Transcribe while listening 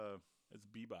It's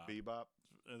Bebop. Bebop.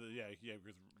 Yeah,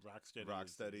 because Rocksteady.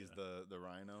 Rocksteady's the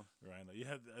Rhino. Rhino.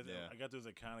 Yeah, I got those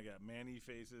iconic. I got Manny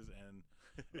faces and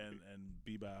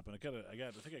Bebop, and I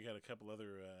think I got a couple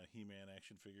other He-Man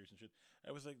action figures and shit.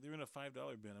 I was like, they're in a $5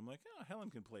 bin. I'm like, oh, Helen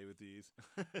can play with these,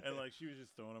 and like she was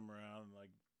just throwing them around and like.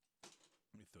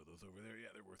 Let me throw those over there. Yeah,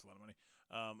 they're worth a lot of money.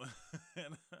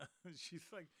 And she's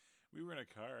like, we were in a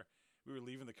car. We were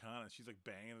leaving the con, and she's like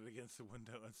banging it against the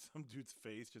window, and some dude's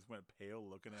face just went pale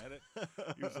looking at it.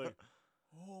 He was like,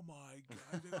 oh my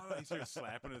God. He starts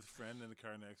slapping his friend in the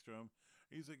car next to him.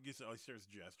 He's like, he starts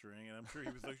gesturing, and I'm sure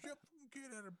he was like, "Shut fucking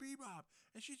kid out of Bebop,"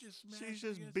 and she's just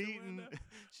beating.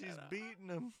 She's beating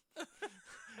him.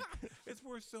 It's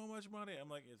worth so much money.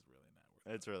 I'm like, it's really not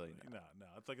worth. It's really not.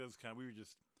 No. It's like those kind. We were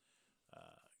just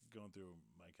going through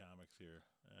my comics here,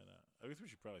 and I guess we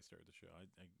should probably start the show. I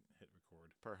hit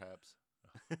record. Perhaps.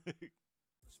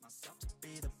 Push myself to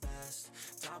be the best,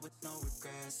 die with no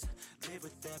regrets, live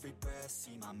with every breath,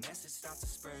 see my message start to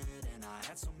spread, and I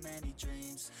had so many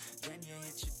dreams, then you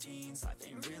hit your teens, life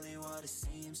ain't really what it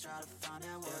seems, try to find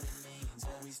out what it means,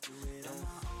 always do it on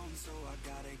my own, so I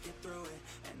gotta get through it,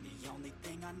 and the only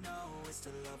thing I know is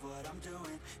to love what I'm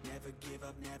doing, never give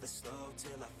up, never slow,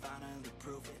 till I finally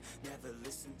prove it, never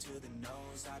listen to the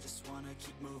no's, I just wanna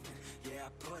keep moving, yeah, I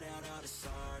put out all this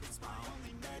art, it's my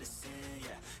only medicine,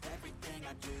 yeah, everything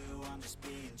I do, I'm just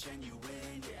being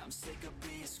genuine, yeah, I'm sick of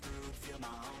being screwed, feel my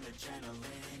own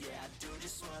adrenaline, yeah, I do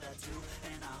just what I do,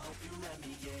 and I hope you let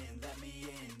me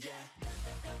in, yeah.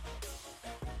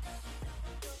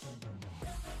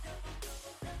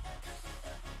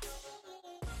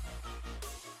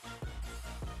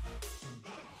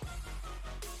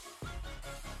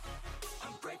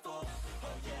 I'm grateful,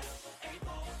 oh yeah,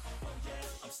 able, oh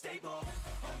yeah, I'm stable,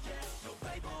 oh yeah, no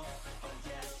label, oh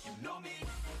yeah, you know me,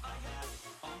 I have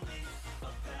only a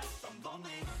path, I'm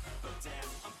lonely, but damn,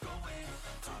 I'm going to win.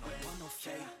 I don't want no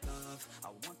fake love, I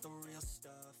want the real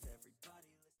stuff,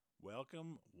 everybody listen.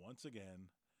 Welcome once again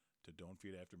to Don't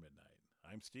Feed After Midnight.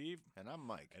 I'm Steve. And I'm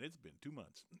Mike. And it's been 2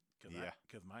 months. Yeah.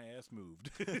 Because my ass moved.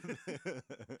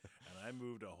 And I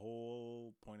moved a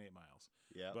whole 0.8 miles.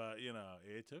 Yeah. But,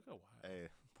 it took a while. Hey,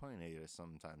 0.8 is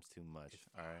sometimes too much.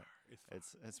 It's all right.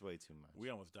 It's way too much. We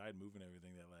almost died moving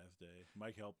everything that last day.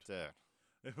 Mike helped. Dude.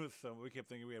 It was we kept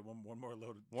thinking we had one more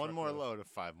load. One more load of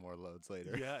 5 more loads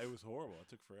later. Yeah, it was horrible. It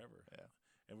took forever. Yeah.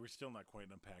 And we're still not quite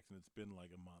unpacked, and it's been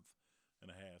like a month and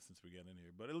a half since we got in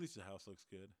here. But at least the house looks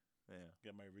good. Yeah.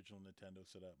 Got my original Nintendo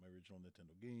set up, my original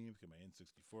Nintendo games, got my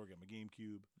N64, got my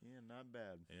GameCube. Yeah, not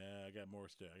bad. Yeah, I got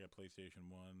more stuff. I got PlayStation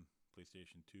 1,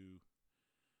 PlayStation 2.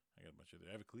 I got a bunch of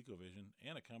I have a ColecoVision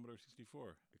and a Commodore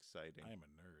 64. Exciting. I am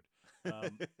a nerd.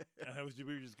 And we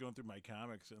were just going through my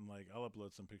comics, and like I'll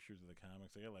upload some pictures of the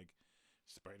comics. I got like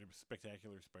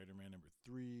Spectacular Spider-Man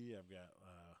 #3. I've got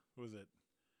what was it?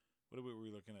 What were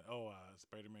we looking at? Oh,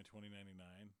 Spider-Man 2099.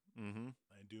 Mm-hmm.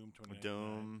 Doom 2099.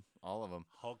 Doom, all of them.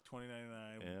 Hulk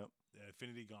 2099. Yep.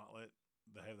 Infinity Gauntlet.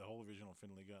 I have the whole original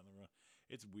Infinity Gauntlet.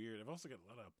 It's weird. I've also got a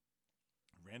lot of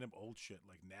random old shit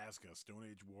like Nazca, Stone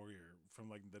Age Warrior from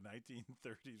like the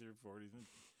 1930s or 40s. And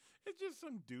it's just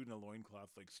some dude in a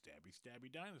loincloth like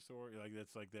stabby dinosaur.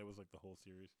 That was like the whole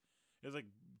series. It was like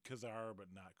Kazar,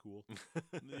 but not cool.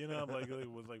 Like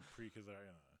it was like pre-Kazar.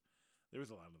 There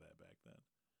was a lot of that back then.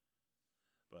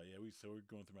 But yeah, we're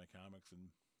going through my comics, and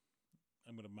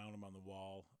I'm going to mount them on the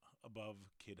wall above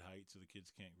kid height so the kids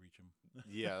can't reach them.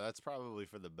 Yeah, that's probably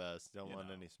for the best. Don't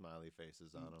want any smiley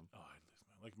faces on them. Oh, I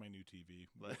like my new TV.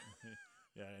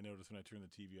 Yeah, I noticed when I turned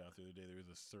the TV off the other day, there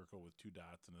was a circle with 2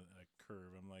 dots and a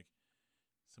curve. I'm like,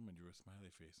 someone drew a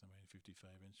smiley face on my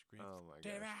 55-inch screen. Oh my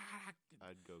gosh.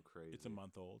 I'd go crazy. It's a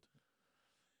month old.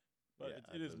 But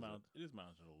yeah, it is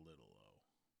mounted a little low.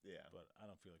 Yeah, but I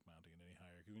don't feel like mounting it any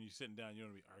higher because when you're sitting down, you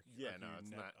don't want to be arcing. Yeah, no, it's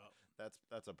not. Up.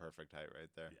 That's a perfect height right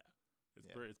there.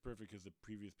 Yeah, it's perfect because the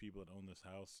previous people that owned this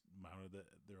house mounted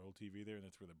their old TV there, and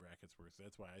that's where the brackets were. So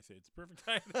that's why I say it's perfect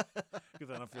height because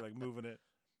I don't feel like moving it.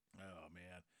 Oh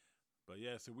man, but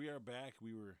yeah, so we are back.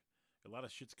 A lot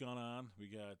of shit's gone on. We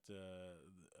got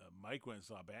Mike went and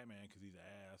saw Batman because he's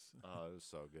ass. Oh, it was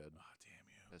so good. Oh, damn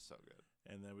you. It's so good.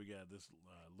 And then we got this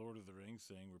Lord of the Rings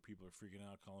thing where people are freaking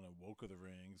out, calling it Woke of the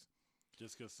Rings.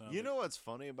 Just because you know what's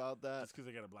funny about that? Just because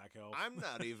they got a black elf. I'm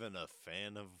not even a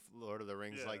fan of Lord of the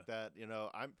Rings like that.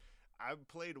 I've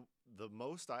played the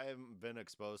most I haven't been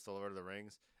exposed to Lord of the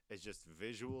Rings is just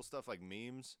visual stuff like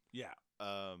memes. Yeah.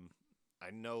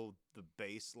 I know the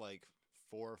base like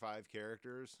 4 or 5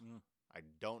 characters. Mm. I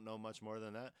don't know much more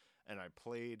than that. And I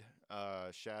played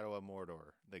Shadow of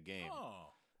Mordor, the game. Oh,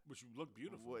 which looked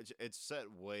beautiful. Which it's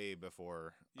set way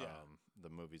before the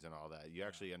movies and all that. You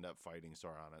actually end up fighting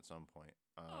Sauron at some point.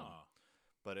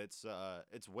 but it's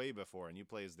way before, and you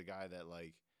play as the guy that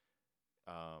like,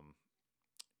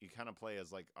 you kind of play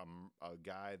as like a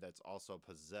guy that's also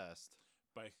possessed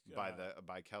by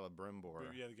Celebrimbor.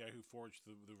 Yeah, the guy who forged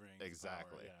the ring.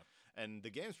 Exactly. Yeah. And the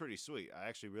game's pretty sweet. I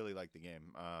actually really like the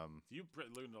game. You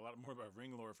learned a lot more about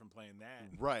ring lore from playing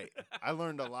that. Right. I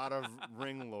learned a lot of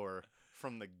ring lore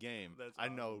from the game. That's I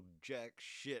awesome. know jack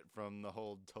shit from the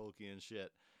whole Tolkien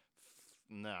shit.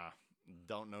 Nah,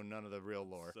 don't know none of the real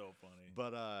lore. So funny.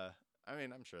 But I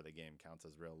mean, I'm sure the game counts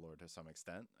as real lore to some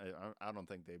extent. I don't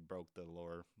think they broke the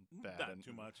lore Not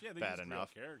too much. Yeah, they bad use enough.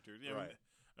 real characters. Yeah, Right.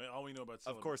 I mean, all we know about.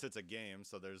 Of course, it's a game,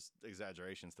 so there's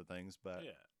exaggerations to things. But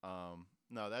yeah.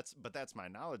 No, that's my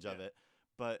knowledge of Yeah. it.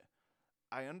 But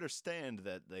I understand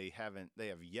that they have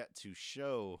yet to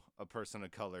show a person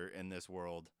of color in this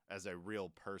world as a real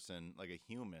person, like a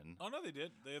human. Oh no, they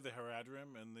did. They have the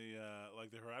Haradrim, and the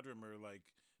the Haradrim are like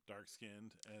dark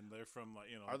skinned, and they're from like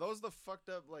Are those the fucked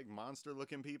up like monster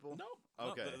looking people? No.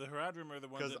 Okay. No, the Haradrim are the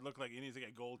ones 'Cause- that look like Indians. They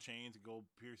got gold chains and gold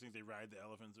piercings. They ride the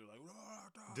elephants. They're like.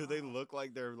 Do they look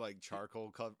like they're like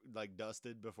charcoal like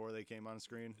dusted before they came on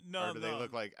screen? No, Or do they no.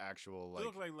 look like actual They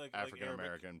like, look like African Arabic.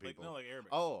 American people? No, like Arabic.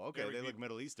 Oh, okay. Arabic They look people.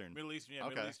 Middle Eastern. Middle Eastern, yeah,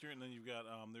 Okay. Middle Eastern, and then you've got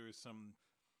there is some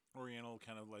Oriental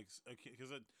kind of like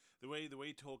because the way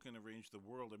Tolkien arranged the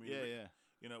world. I mean,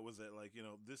 Yeah. it was that like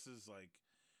this is like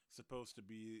supposed to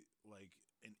be like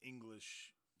an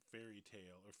English fairy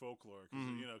tale or folklore because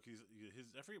Mhm. his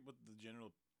I forget what the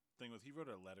general thing was. He wrote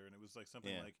a letter and it was like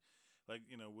something Yeah. like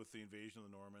with the invasion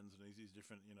of the Normans and these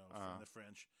different Uh-huh. the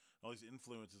French, all these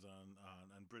influences on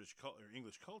British or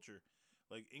English culture.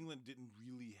 Like England didn't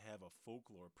really have a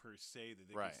folklore per se that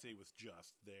they Right. could say was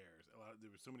just theirs. There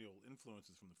were so many old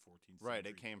influences from the 14th Right.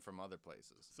 century. It came from other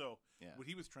places. So Yeah. what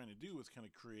he was trying to do was kind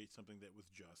of create something that was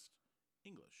just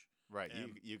English. Right.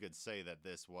 And- You could say that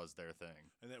this was their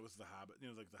thing. And that was the Hobbit.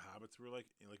 Like the Hobbits were like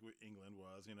what England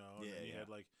was, And Yeah, then you yeah. had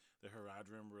like the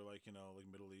Haradrim were like like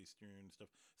Middle Eastern stuff.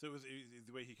 So it was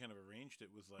the way he kind of arranged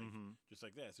it was like Mhm. just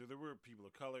like that. So there were people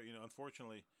of color.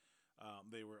 Unfortunately,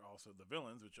 they were also the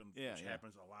villains, which Yeah.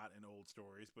 happens a lot in old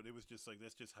stories. But it was just like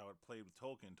that's just how it played with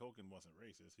Tolkien. Tolkien wasn't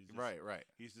racist. He's just, Right.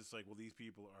 He's just like, well, these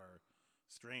people are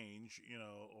strange,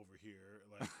 over here,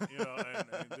 like,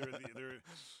 and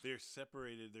they're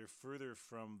separated. They're further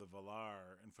from the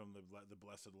Valar and from the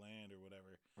Blessed Land or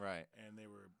whatever, Right. and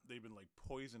they've been like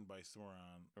poisoned by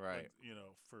Sauron, Right.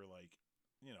 like, for like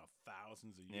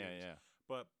thousands of years. Yeah.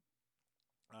 But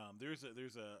there's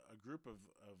a group of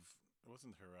it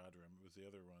wasn't Haradrim, it was the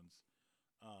other ones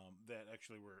that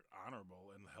actually were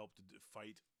honorable and helped to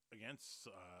fight against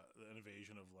an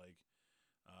invasion of like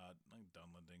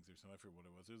Dunlendings or something. I forget what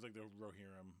it was. It was like the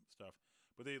Rohirrim stuff,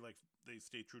 but they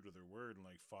stayed true to their word and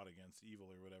like fought against evil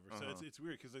or whatever. So Uh-huh. it's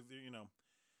weird because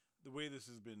the way this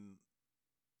has been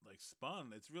like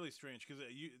spun, it's really strange because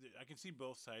I can see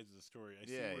both sides of the story. I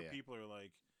see Yeah, where yeah. people are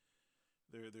like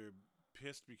they're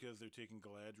pissed because they're taking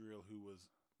Galadriel, who was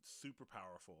super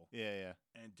powerful Yeah.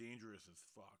 and dangerous as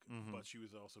fuck, Mhm. but she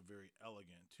was also very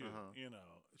elegant too.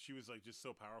 Uh-huh. She was like just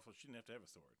so powerful. She didn't have to have a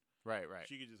sword. Right.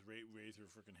 She could just raise her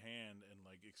freaking hand and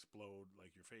like explode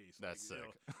like your face. That's like,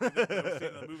 sick. That scene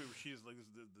in the movie where she's like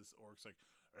this orc's like,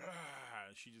 "Ah,"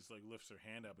 and she just like lifts her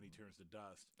hand up and he turns to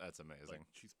dust. That's amazing. Like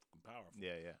she's fucking powerful.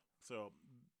 Yeah. So,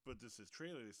 but this is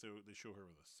trailer. They show her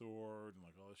with a sword and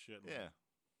like all this shit. And, Yeah.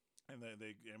 And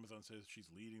Amazon says she's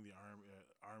leading the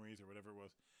armies or whatever it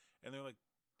was, and they're like,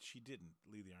 she didn't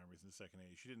lead the armies in the Second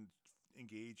Age. She didn't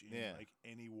engage in Yeah. like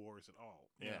any wars at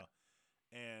all. You Yeah. know?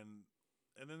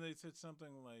 And then they said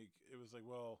something like it was like,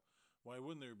 well, why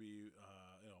wouldn't there be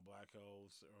black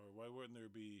elves, or why wouldn't there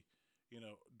be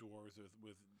dwarves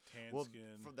with tan Well,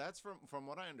 skin? that's from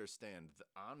what I understand.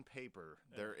 On paper,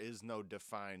 there is no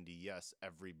defined. Yes,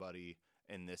 everybody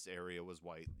in this area was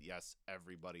white. Yes,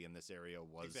 everybody in this area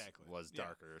was Yeah.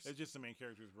 darker. It's just the main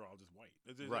characters were all just white.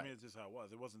 I Right. mean, it's just how it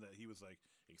was. It wasn't that he was like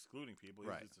excluding people.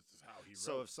 Right. It's just how he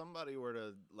So wrote. if somebody were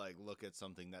to like look at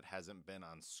something that hasn't been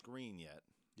on screen yet,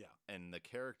 Yeah. and the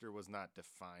character was not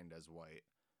defined as white,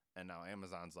 and now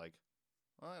Amazon's like,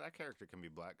 well, that character can be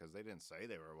black because they didn't say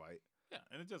they were white. Yeah,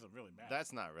 and it doesn't really matter.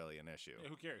 That's not really an issue. Yeah,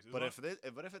 who cares? As But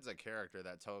long- if it's a character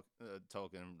that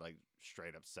Tolkien like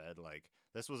straight up said like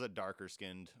this was a darker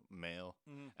skinned male,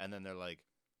 Mhm. and then they're like,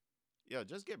 yo,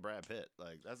 just get Brad Pitt.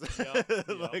 Like that's Yep,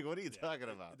 like what are you yeah, talking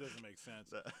it- about? It doesn't make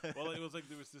sense. Well, it was like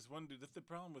there was this one dude. That's the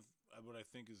problem with what I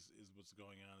think is what's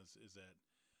going on is that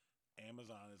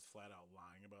Amazon is flat out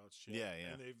lying about shit. Yeah.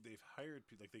 And they've hired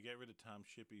people like they got rid of Tom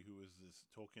Shippey, who was this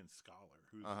Tolkien scholar,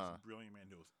 who's Uh-huh. this brilliant man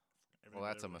who knows. Well,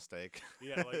 that's a mistake.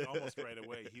 Yeah, like almost right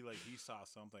away. He saw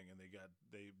something and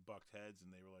they bucked heads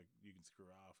and they were like, you can screw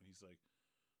off, and he's like,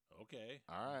 Okay.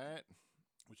 All right.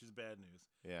 Which is bad news.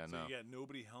 Yeah, so no. you got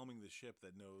nobody helming the ship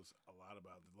that knows a lot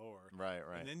about the lore. Right.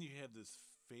 And then you have this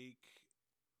fake,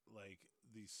 like,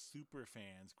 these super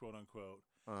fans, quote unquote.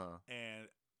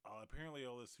 And apparently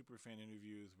all the super fan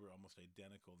interviews were almost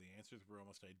identical. The answers were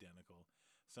almost identical.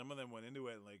 Some of them went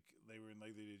into it like they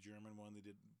did a German one. They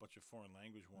did a bunch of foreign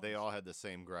language ones. They all had the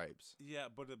same gripes. Yeah,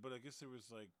 but I guess there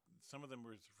was like some of them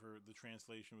were for the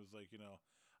translation was like,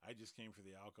 I just came for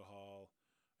the alcohol.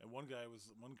 And one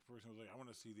person was like, I want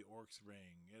to see the orcs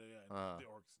ring. Yeah. The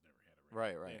orcs never had a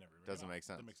ring. Right. Doesn't make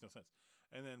sense. That makes no sense.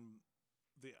 And then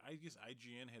I guess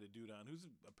IGN had a dude on who's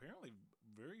apparently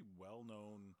very well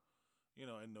known,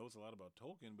 and knows a lot about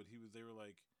Tolkien. But they were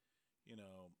like,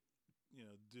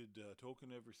 did Tolkien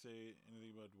ever say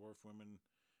anything about dwarf women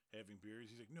having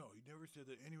beards? He's like, no, he never said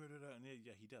that anywhere. And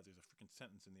yeah, he does. There's a freaking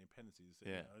sentence in the appendices.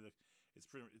 That, it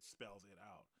spells it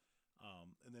out.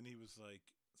 And then he was like,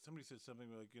 somebody said something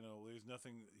like, there's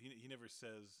nothing. He never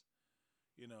says,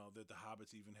 that the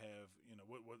hobbits even have,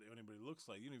 what anybody looks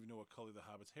like. You don't even know what color the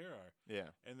hobbits' hair are.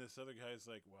 Yeah. And this other guy's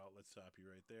like, well, let's stop you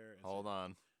right there. And Hold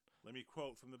on. Let me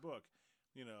quote from the book.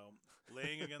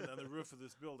 Laying again on the roof of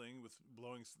this building with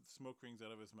blowing smoke rings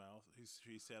out of his mouth,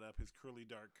 he sat up, his curly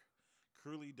dark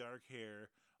hair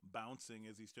bouncing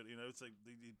as he stood. It's like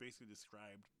he basically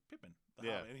described Pippin.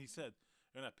 And he said,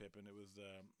 or not Pippin, it was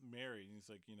Merry. And he's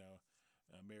like,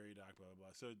 Merry Doc, blah, blah,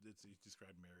 blah. So he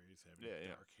described Merry as having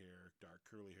dark hair, dark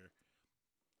curly hair.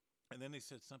 And then they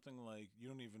said something like, you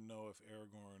don't even know if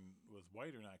Aragorn was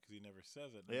white or not because he never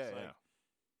says it. And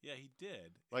yeah, he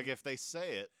did. Like, if they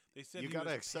say it, you got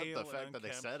to accept the fact that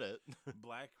they said it.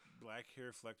 black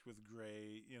hair flecked with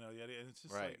gray, and it's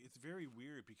just like, it's very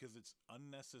weird because it's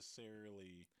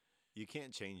unnecessarily. You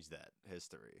can't change that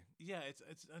history. Yeah,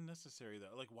 it's unnecessary,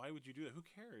 though. Like, why would you do that? Who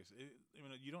cares?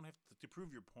 You don't have to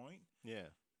prove your point.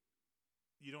 Yeah.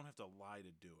 You don't have to lie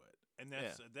to do it. And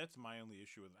that's my only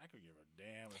issue with it. I could give a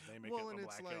damn if they make it a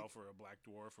black elf or a black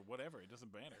dwarf or whatever. It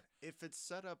doesn't matter. If it's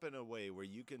set up in a way where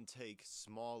you can take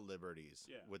small liberties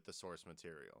with the source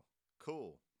material,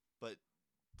 cool. But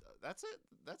that's it.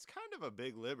 That's kind of a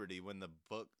big liberty when the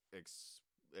book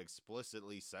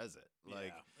explicitly says it.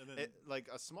 Like, like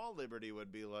a small liberty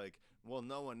would be like, well,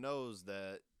 no one knows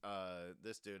that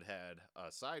this dude had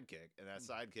a sidekick, and that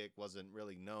sidekick wasn't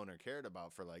really known or cared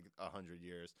about for like 100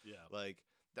 years. Yeah, like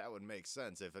that would make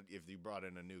sense if you brought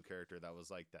in a new character that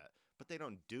was like that. But they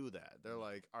don't do that. They're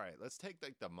like, all right, let's take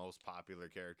like the most popular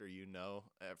character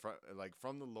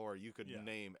from the lore. You could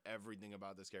name everything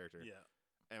about this character. Yeah.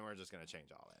 And we're just gonna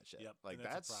change all that shit. Yep. Like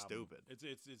that's stupid.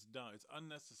 It's dumb. It's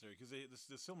unnecessary because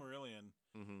the Silmarillion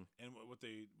and what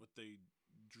they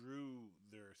drew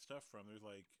their stuff from. There's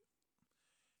like,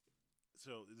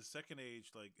 so the Second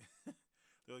Age, like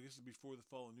they're like, this is before the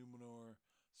fall of Numenor.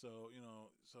 So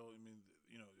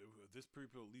these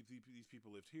people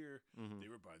lived here. They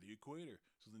were by the equator.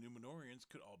 So the Numenorians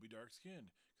could all be dark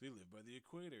skinned because they lived by the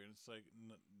equator. And it's like,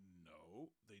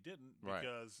 no, they didn't,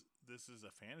 because this is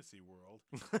a fantasy world.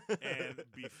 And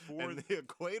before the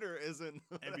equator isn't.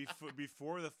 And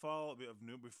before the fall of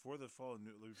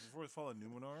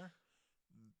Numenor,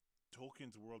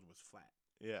 Tolkien's world was flat.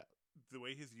 Yeah. The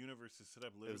way his universe is set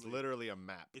up, it was literally a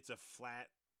map. It's a flat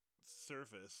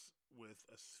surface with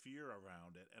a sphere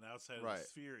around it, and outside of the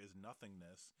sphere is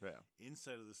nothingness. Yeah.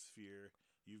 Inside of the sphere,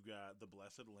 you've got the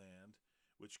Blessed Land,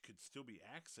 which could still be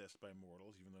accessed by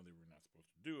mortals, even though they were not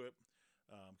supposed to do it,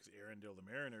 because Arendelle the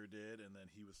Mariner did, and then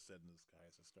he was set in the sky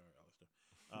as a star, all that stuff.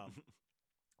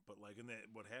 But like,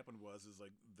 what happened was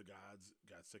like the gods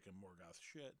got sick of Morgoth's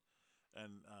shit,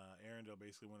 and Arendelle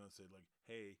basically went and said like,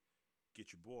 "Hey,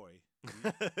 get your boy.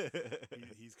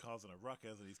 He's causing a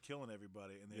ruckus and he's killing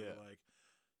everybody." And they were like,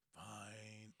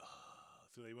 "Fine."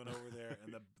 So they went over there,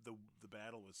 and the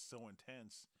battle was so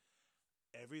intense.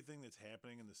 Everything that's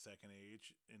happening in the Second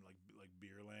Age, in like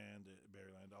Beerland,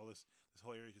 all this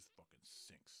whole area just fucking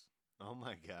sinks. Oh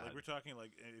my god! Like, we're talking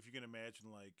like, if you can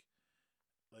imagine like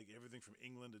everything from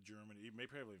England to Germany, maybe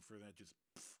probably further than that, just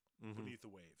beneath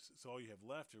the waves. So all you have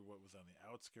left are what was on the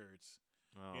outskirts,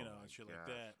 and shit like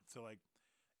that. So like,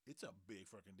 it's a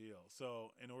big fucking deal.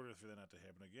 So in order for that not to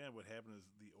happen again, what happened is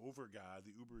the Uber god,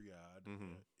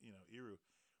 Eru,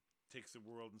 takes the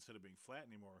world, instead of being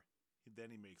flat anymore, then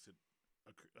he makes it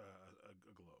a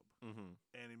globe,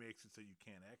 and he makes it so you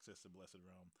can't access the Blessed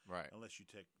Realm unless you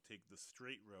take the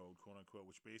straight road, quote unquote,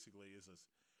 which basically is this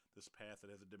path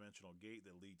that has a dimensional gate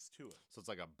that leads to it. So it's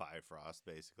like a Bifrost,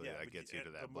 basically, that gets you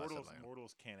to that Blessed Land.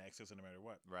 Mortals can't access it no matter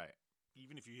what. Right.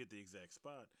 Even if you hit the exact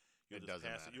spot, you'll just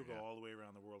pass it. You'll go all the way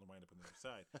around the world and wind up on the other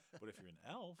side. But if you're an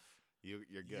elf,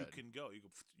 you're good. You can go.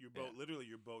 Your boat, literally,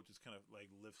 your boat just kind of like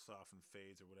lifts off and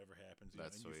fades or whatever happens, and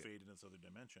you fade into this other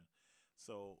dimension.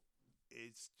 So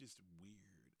it's just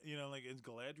weird, Like, and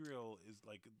Galadriel is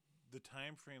like the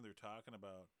time frame they're talking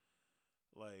about.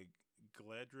 Like,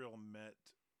 Galadriel met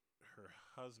her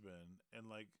husband, and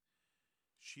like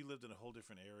she lived in a whole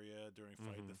different area during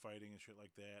the fighting and shit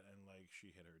like that, and like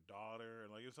she had her daughter,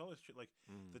 and like it was all this shit. Like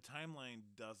the timeline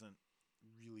doesn't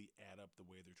really add up the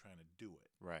way they're trying to do it,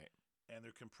 right? And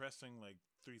they're compressing like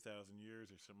 3,000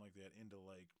 years or something like that into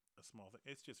like a small thing.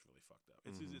 It's just really fucked up.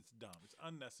 It's it's dumb. It's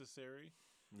unnecessary.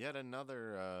 Yet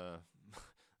another.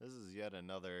 This is yet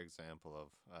another example of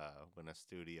when a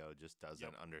studio just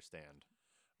doesn't understand.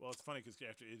 Well, it's funny because it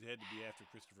had to be after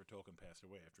Christopher Tolkien passed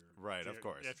away. Of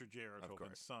course. After J.R.R.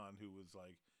 Tolkien's son, who was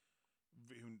like,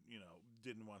 who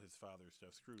didn't want his father's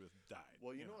stuff screwed with, died.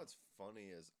 Well, you know what's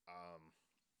funny is,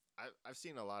 I've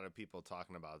seen a lot of people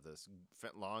talking about this,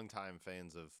 longtime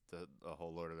fans of the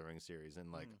whole Lord of the Rings series,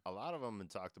 and like a lot of them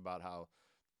had talked about how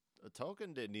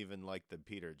Tolkien didn't even like the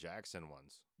Peter Jackson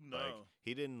ones. No, like,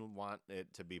 he didn't want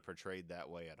it to be portrayed that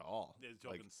way at all. Yeah,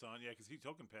 Tolkien's son, because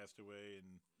Tolkien passed away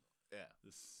in. Yeah,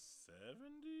 the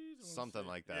 70s, something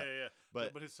like that. Yeah.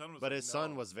 But his son was. But his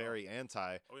son was very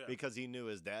anti because he knew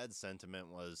his dad's sentiment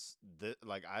was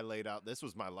like, I laid out, this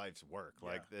was my life's work,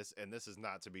 like this, and this is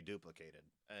not to be duplicated,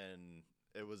 and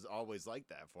it was always like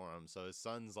that for him. So his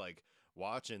son's like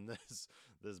watching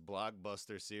this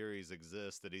blockbuster series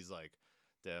exist that he's like,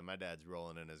 Dad, my dad's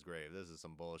rolling in his grave. This is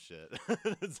some bullshit.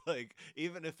 It's like,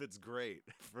 even if it's great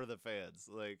for the fans,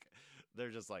 like, they're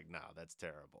just like, nah, that's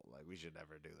terrible. Like, we should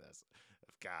never do this.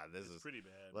 God, this is pretty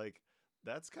bad. Like,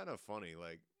 that's kind of funny.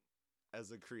 Like,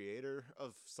 as a creator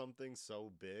of something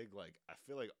so big, like, I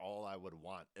feel like all I would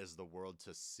want is the world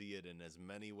to see it in as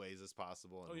many ways as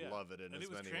possible and love it in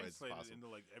as many ways as possible. And it was translated into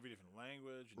like every different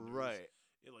language. And right.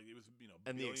 It was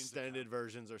and the extended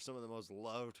versions are some of the most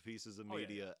loved pieces of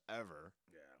media ever.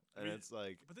 Yeah. And it's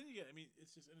like, but then you get,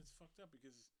 it's just, and it's fucked up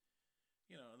because,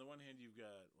 on the one hand, you've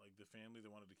got like the family that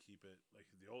wanted to keep it, like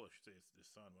the old, I should say, it's the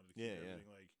son wanted to keep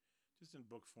everything like just in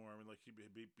book form and like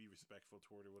be respectful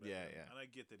toward it, whatever. Yeah. And I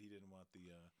get that he didn't want the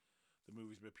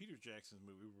movies, but Peter Jackson's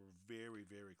movie were very,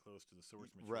 very close to the source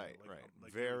material. Right.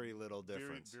 Like very little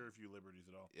difference. Very few liberties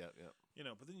at all. Yeah.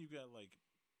 But then you got like,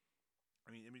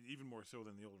 even more so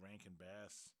than the old Rankin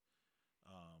Bass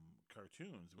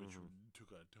cartoons, which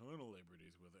took a ton of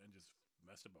liberties with it and just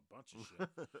messed up a bunch of shit.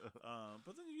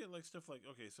 But then you get like stuff like,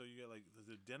 okay, so you get like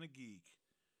the Den of Geek.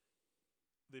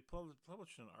 They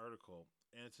published an article,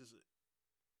 and it's just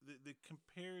they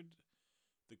compared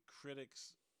the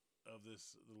critics of the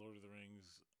Lord of the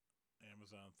Rings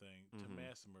Amazon thing to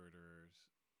mass murderers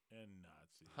and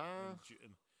Nazis,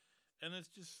 and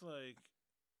it's just like,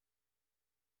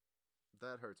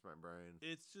 that hurts my brain.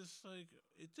 It's just like,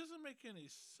 it doesn't make any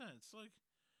sense. Like,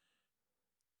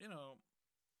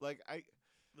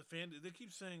 they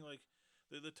keep saying like,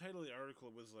 the title of the article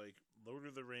was like, Lord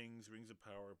of the Rings, Rings of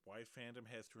Power, Why Fandom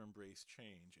Has to Embrace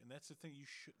Change. And that's the thing, you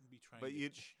shouldn't be trying to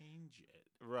change it.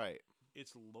 Right.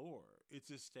 It's lore.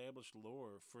 It's established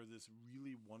lore for this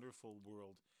really wonderful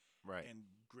world. Right. And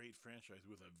great franchise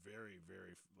with a very,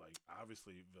 very, like,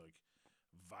 obviously, like,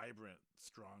 vibrant,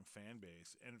 strong fan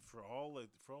base. And for all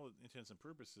intents and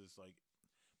purposes, like,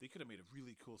 they could have made a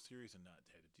really cool series and not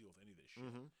had to deal with any of this shit.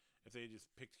 If they had just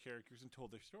picked characters and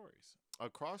told their stories.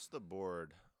 Across the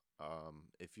board,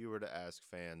 if you were to ask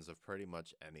fans of pretty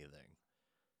much anything,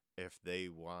 if they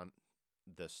want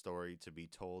the story to be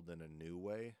told in a new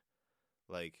way,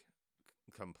 like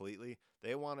completely,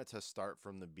 they want it to start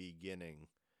from the beginning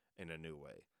in a new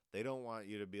way. They don't want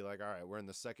you to be like, all right, we're in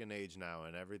the Second Age now,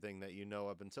 and everything that you know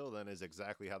up until then is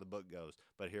exactly how the book goes,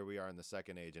 but here we are in the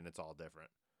Second Age, and it's all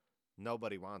different.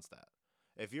 Nobody wants that.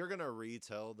 If you're going to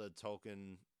retell the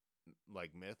Tolkien,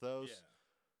 like, mythos,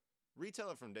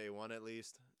 retell it from day one at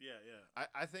least. Yeah.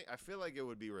 I feel like it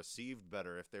would be received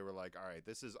better if they were like, all right,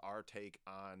 this is our take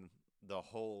on the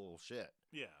whole shit.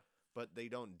 Yeah. But they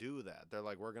don't do that. They're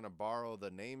like, we're going to borrow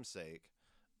the namesake,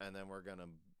 and then we're going to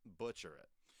butcher it.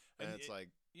 And it's like,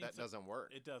 that doesn't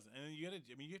work. It doesn't. And you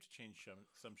have to change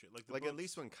some shit. Like at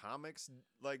least when comics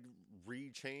like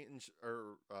rechange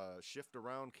or shift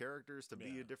around characters to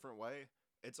be a different way,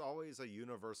 it's always a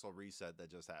universal reset that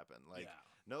just happened. Like,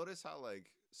 notice how like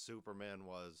Superman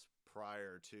was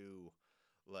prior to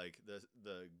like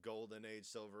the Golden Age,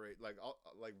 Silver Age, like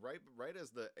right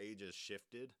as the ages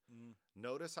shifted.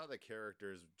 Notice how the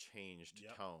characters changed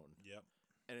tone. Yep.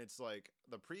 And it's like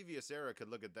the previous era could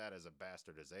look at that as a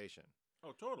bastardization.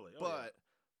 Oh, totally. But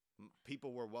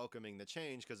people were welcoming the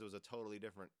change because it was a totally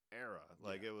different era.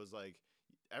 Like, it was like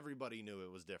everybody knew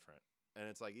it was different. And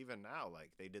it's like even now,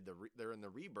 like they did they're in the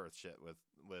rebirth shit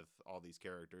with all these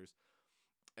characters,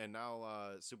 and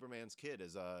now Superman's kid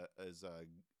is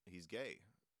he's gay,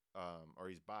 or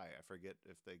he's bi. I forget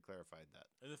if they clarified that.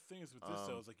 And the thing is with this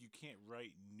though is like you can't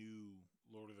write new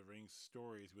Lord of the Rings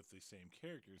stories with the same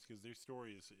characters because their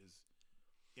story is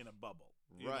in a bubble,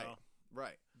 right? Know?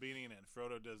 Right. Beginning and end.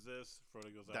 Frodo does this.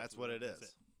 Frodo goes. That's what it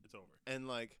is. It's over. And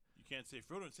like you can't say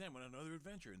Frodo and Sam went on another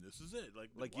adventure and this is it.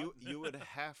 Like you would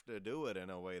have to do it in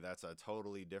a way that's a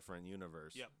totally different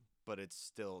universe. Yep. But it's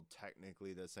still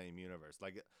technically the same universe,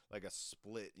 like a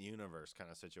split universe kind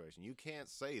of situation. You can't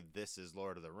say this is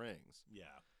Lord of the Rings. Yeah.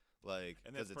 Like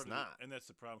because it's not. And that's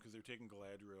the problem because they're taking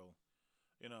Galadriel.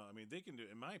 You know, I mean, they can do.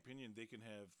 In my opinion, they can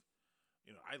have.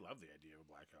 You know, I love the idea of a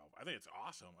black elf. I think it's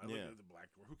awesome. I like the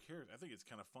black dwarf. Who cares? I think it's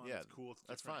kind of fun. Yeah, it's cool. It's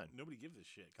that's fine. Nobody gives a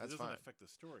shit because it doesn't affect the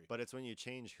story. But it's when you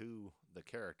change who the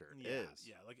character is.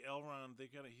 Yeah, like Elrond,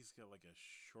 he's got like a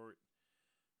short,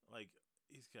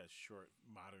 he's got short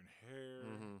modern hair,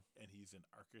 and he's an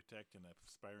architect and an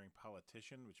aspiring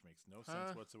politician, which makes no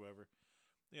sense whatsoever.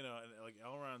 You know, and like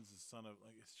Elrond's the son of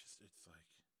it's like,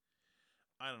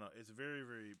 I don't know. It's very,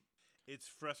 very. It's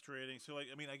frustrating. So, like,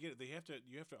 I mean, I get it. You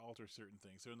have to alter certain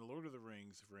things. So, in the Lord of the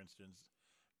Rings, for instance,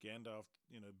 Gandalf,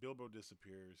 Bilbo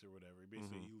disappears or whatever.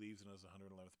 Basically, he leaves on his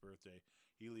 111th birthday.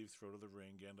 He leaves Frodo the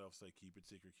ring. Gandalf's like, keep it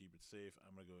secret, keep it safe.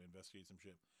 I'm going to go investigate some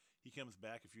shit. He comes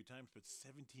back a few times, but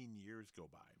 17 years go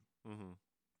by.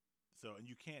 So, and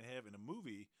you can't have, in a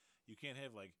movie, you can't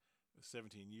have, like,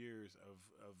 17 years of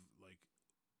like,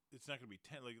 it's not going to be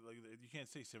 10. Like, you can't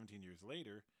say 17 years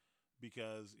later.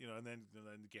 Because, and then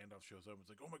Gandalf shows up and it's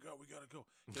like, oh my God, we got to go.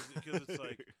 Because it's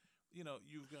like,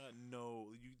 you've got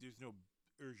there's no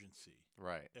urgency.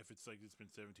 Right. If it's like it's been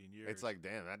 17 years. It's like,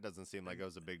 damn, that doesn't seem like it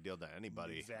was a big deal to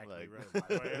anybody. Exactly, like, right. Why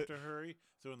do I have to hurry?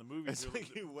 So in the movie. It's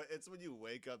when you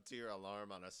wake up to your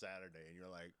alarm on a Saturday and you're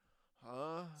like,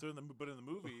 huh? So in the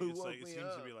movie, it's like, it seems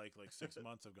to be like 6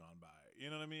 months have gone by. You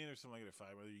know what I mean? Or something like that,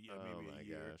 maybe a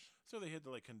year. Gosh. So they had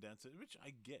to like condense it, which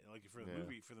I get. Like for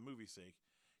the movie's sake.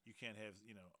 You can't have,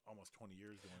 almost 20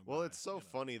 years going by. Well, it's so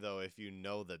funny, though, if you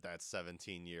know that that's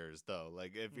 17 years, though.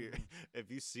 Like, if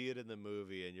if you see it in the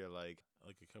movie and you're like...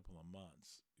 Like a couple of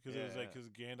months. Because it was like,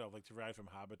 because Gandalf, like, to ride from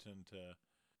Hobbiton to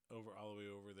all the way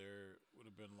over there would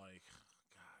have been like,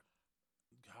 God,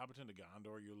 Hobbiton to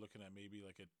Gondor, you're looking at maybe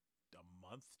like a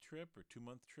month trip or 2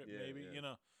 month trip, maybe,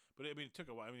 But, I mean, it took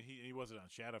a while. I mean, he wasn't on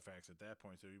Shadowfax at that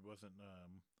point, so he wasn't...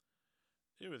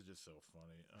 It was just so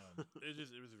funny. It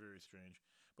was very strange.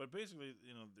 But basically,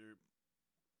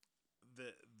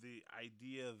 the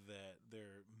idea that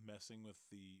they're messing with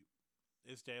the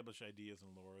established ideas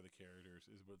and lore of the characters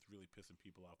is what's really pissing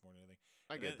people off more than anything.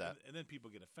 I get that. And then people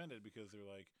get offended because they're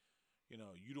like,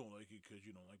 you don't like it because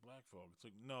you don't like black folk. It's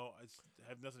like, no, I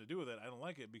have nothing to do with it. I don't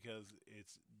like it because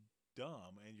it's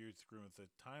dumb and you're screwing with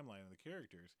the timeline of the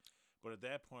characters. But at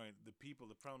that point, the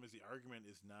problem is the argument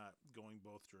is not going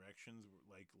both directions,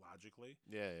 like logically.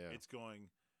 Yeah. It's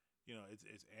going,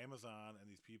 it's Amazon and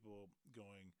these people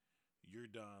going, you're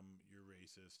dumb, you're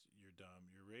racist, you're dumb,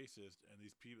 you're racist, and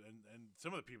these people, and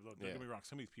some of the people, don't get me wrong,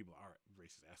 some of these people are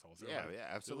racist assholes. Yeah,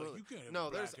 absolutely. Like, you can't have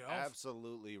no, there's elf.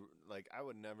 absolutely, like, I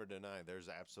would never deny there's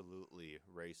absolutely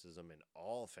racism in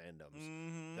all fandoms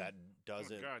that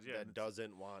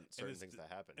doesn't want certain things to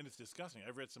happen. And it's disgusting.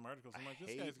 I've read some articles. I'm like,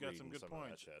 this guy's got some good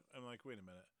points. I'm like, wait a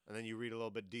minute. And then you read a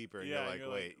little bit deeper, and you're like,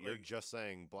 wait, you're just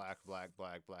saying black. Like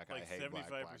I hate black.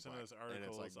 75% of this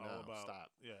article like, is all about.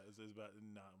 Stop. Yeah, it's about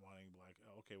not wanting black.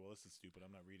 Okay, well, this is stupid.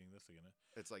 I'm not reading this again.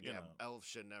 It's like, elves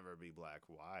should never be black.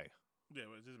 Why? Yeah,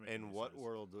 well, it doesn't make in what sense.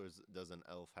 world does an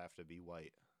elf have to be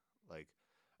white? Like,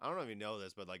 I don't know if you know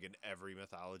this, but like in every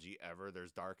mythology ever,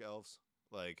 there's dark elves.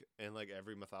 Like, in like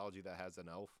every mythology that has an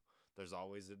elf, there's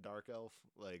always a dark elf.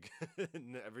 Like,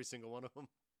 in every single one of them.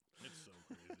 It's so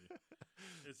crazy.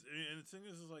 And the thing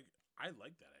is like, I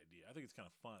like that idea. I think it's kind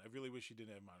of fun. I really wish he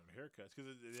didn't have modern haircuts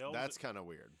because that's kind of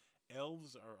weird.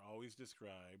 Elves are always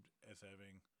described as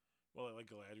having, well, like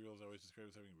Galadriel is always described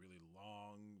as having really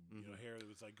long, hair that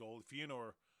was like gold.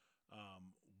 Fëanor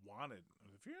wanted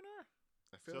Fëanor.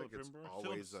 I feel like it's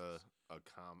always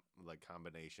a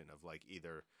combination of like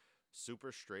either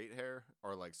super straight hair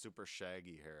or like super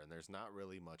shaggy hair, and there's not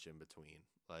really much in between.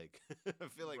 Like, I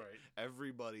feel like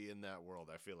everybody in that world,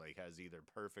 I feel like, has either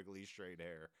perfectly straight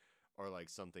hair or like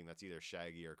something that's either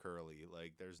shaggy or curly.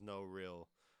 Like, there's no real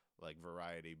like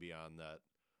variety beyond that.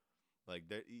 Like,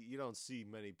 you don't see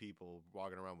many people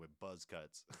walking around with buzz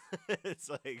cuts. It's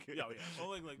like,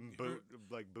 well,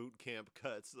 like boot camp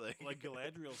cuts. Like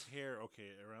Galadriel's hair,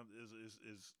 around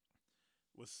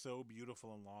was so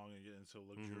beautiful and long and so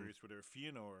luxurious. Whatever.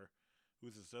 Fëanor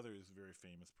who's this other very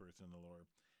famous person in the lore,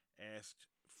 asked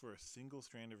for a single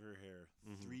strand of her hair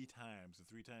 3 times. The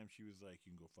 3 times she was like,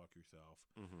 "You can go fuck yourself.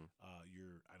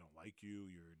 I don't like you.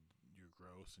 You're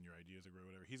gross, and your ideas are gross.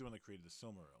 Whatever." He's the one that created the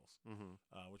Silmarils,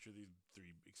 which are these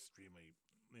 3 extremely,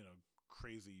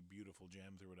 crazy, beautiful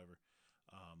gems or whatever.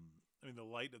 I mean,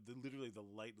 literally the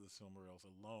light of the Silmarils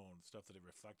alone, stuff that it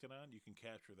reflected on, you can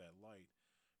capture that light,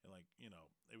 and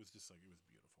it was just like it was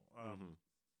beautiful.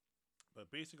 But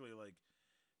basically,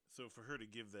 so for her to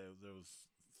give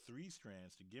those 3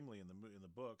 strands to Gimli in the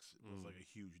books was like a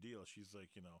huge deal. She's like,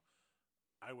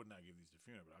 I would not give these to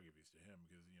Fiona, but I'll give these to him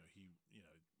because he's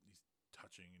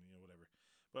touching and whatever.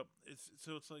 But it's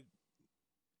like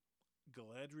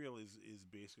Galadriel is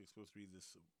basically supposed to be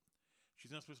this. She's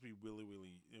not supposed to be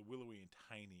willowy and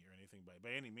tiny or anything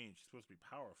by any means. She's supposed to be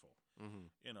powerful,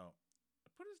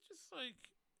 But it's just like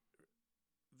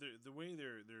the way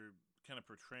they're kind of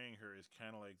portraying her is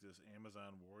kind of like this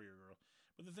Amazon warrior girl.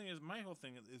 But the thing is, my whole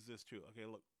thing is this too. Okay,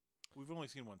 look, we've only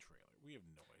seen one trailer. We have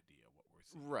no idea what we're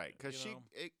seeing. Right, because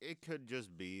it could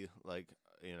just be like,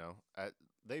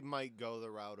 they might go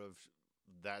the route of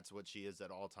that's what she is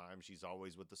at all times. She's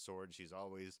always with the sword. She's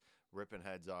always ripping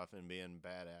heads off and being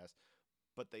badass.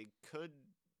 But they could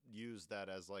use that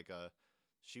as like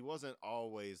she wasn't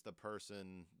always the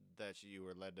person that you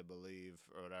were led to believe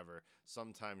or whatever.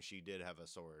 Sometimes she did have a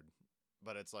sword.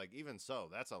 But it's like, even so,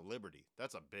 that's a liberty.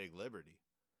 That's a big liberty.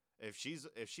 If she's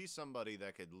somebody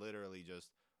that could literally just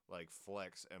like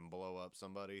flex and blow up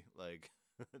somebody, like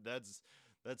that's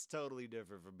totally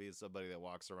different from being somebody that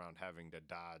walks around having to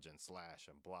dodge and slash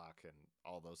and block and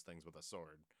all those things with a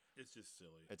sword. It's just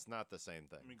silly. It's not the same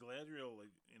thing. I mean, Galadriel,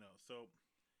 so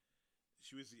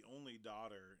she was the only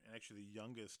daughter and actually the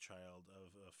youngest child of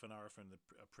Finarfin, the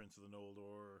prince of the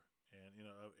Noldor, and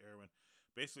of Arwen.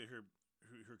 Basically, her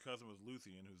cousin was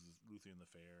Luthien, who's Luthien the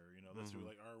Fair. That's who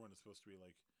Arwen is supposed to be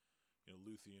like,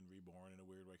 Luthien reborn in a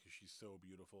weird way because she's so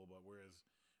beautiful. But whereas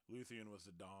Luthien was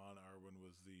the dawn, Arwen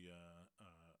was the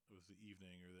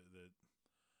evening or the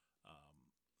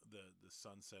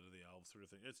sunset of the elves sort of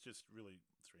thing. It's just really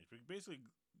strange. But basically,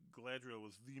 Galadriel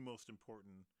was the most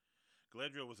important.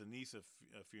 Galadriel was a niece of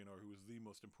Fëanor, who was the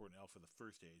most important elf of the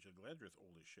first age. Galadriel's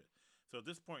old as shit. So at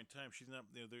this point in time, she's not.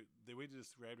 The way to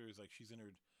describe her is like she's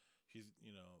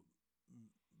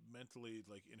mentally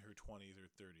like in her 20s or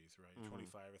 30s, right?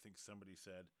 25, I think somebody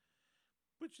said,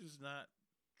 which is not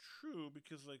true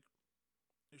because like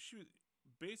she was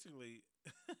basically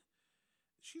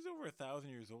she's over 1,000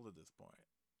 years old at this point,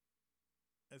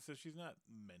 and so she's not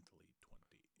mentally 20.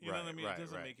 You know what I mean? It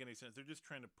doesn't make any sense. They're just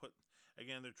trying to put.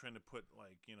 Again, they're trying to put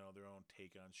like their own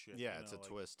take on shit. Yeah, it's a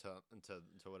twist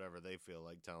to whatever they feel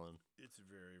like telling. It's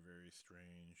very, very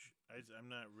strange. I'm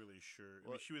not really sure.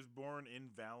 I mean, she was born in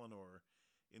Valinor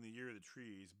in the year of the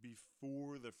trees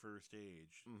before the First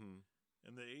Age,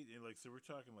 and so we're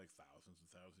talking like thousands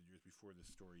and thousands of years before this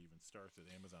story even starts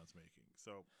that Amazon's making.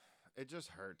 So it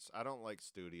just hurts. I don't like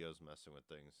studios messing with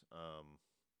things.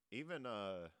 Even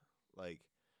like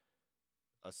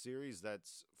a series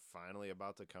that's finally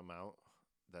about to come out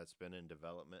that's been in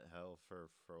development hell for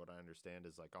what I understand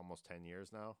is like almost 10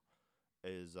 years now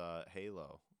is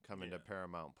Halo coming to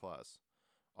Paramount Plus.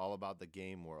 All about the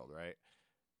game world, right?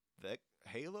 That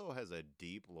Halo has a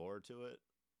deep lore to it,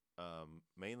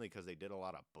 mainly because they did a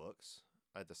lot of books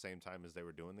at the same time as they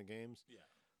were doing the games. Yeah.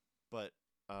 But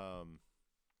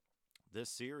this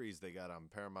series they got on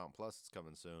Paramount Plus, it's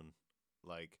coming soon.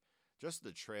 Like, just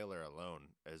the trailer alone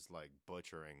is like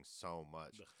butchering so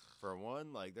much. For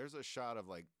one, like there's a shot of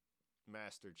like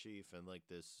Master Chief and like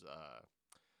this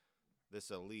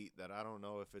elite that I don't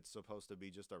know if it's supposed to be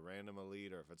just a random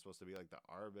elite or if it's supposed to be like the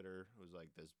Arbiter, who's like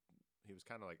this. He was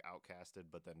kind of like outcasted,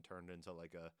 but then turned into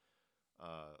like a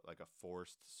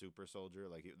forced super soldier.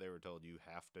 Like they were told, you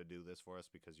have to do this for us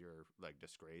because you're like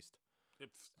disgraced.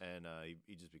 And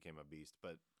he just became a beast.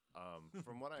 But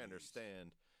from what I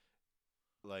understand,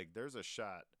 like there's a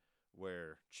shot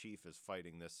where Chief is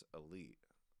fighting this elite,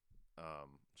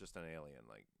 just an alien,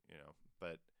 like,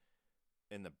 but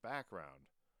in the background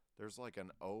there's like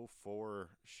an 04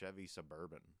 Chevy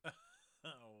Suburban.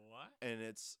 What? And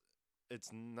it's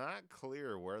not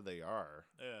clear where they are.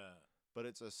 Yeah. But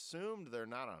it's assumed they're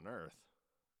not on Earth.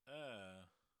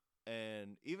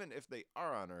 And even if they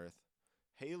are on Earth,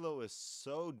 Halo is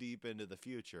so deep into the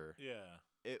future. Yeah.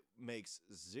 It makes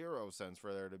zero sense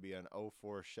for there to be an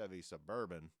 04 Chevy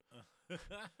Suburban.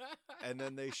 And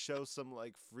then they show some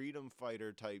like freedom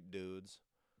fighter type dudes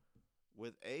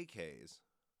with AKs.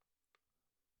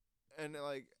 And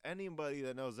like anybody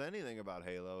that knows anything about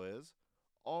Halo is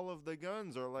all of the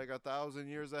guns are like 1,000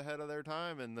 years ahead of their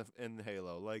time in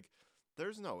Halo. Like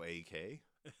there's no AK.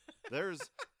 There's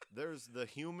the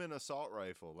human assault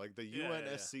rifle, like the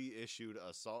UNSC issued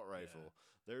assault rifle.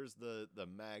 There's the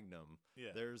Magnum.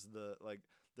 There's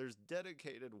there's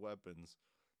dedicated weapons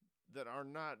that are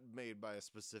not made by a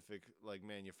specific like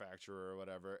manufacturer or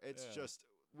whatever. It's just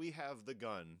we have the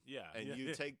gun. And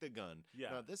you take the gun.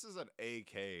 Now this is an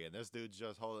AK and this dude's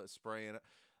just spraying it.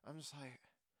 I'm just like,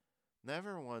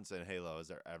 never once in Halo has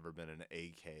there ever been an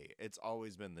AK. It's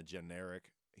always been the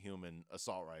generic human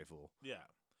assault rifle.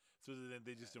 So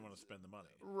they just didn't want to spend the money.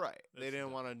 Right. They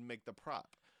didn't want to make the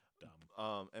prop.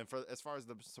 Dumb. And for as far as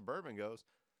the Suburban goes,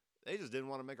 they just didn't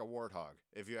want to make a Warthog,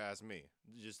 if you ask me.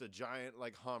 Just a giant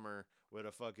like Hummer with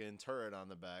a fucking turret on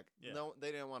the back. No,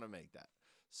 they didn't want to make that.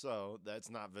 So that's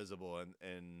not visible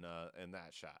in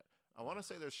that shot. I want to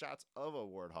say there's shots of a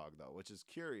Warthog though, which is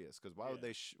curious because why would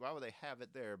they have it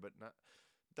there but not?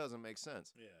 Doesn't make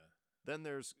sense. Then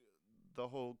there's the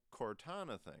whole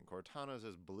Cortana thing. Cortana's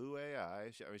this blue AI.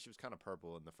 She was kind of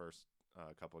purple in the first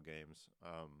couple of games.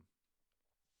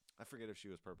 I forget if she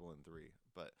was purple in 3,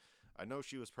 but I know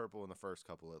she was purple in the first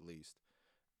couple at least.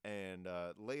 And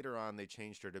later on, they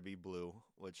changed her to be blue,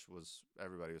 which was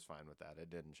everybody was fine with that. It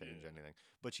didn't change anything.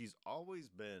 But she's always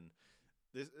been.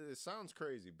 It sounds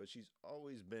crazy, but she's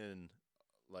always been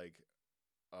like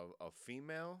a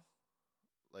female,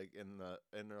 like in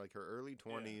like her early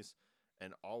 20s,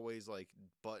 and always like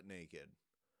butt naked,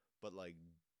 but like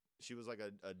she was like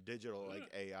a digital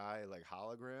like AI like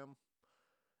hologram,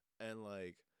 and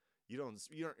like you're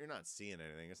not seeing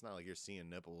anything. It's not like you're seeing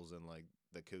nipples and like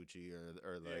the coochie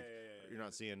or like you're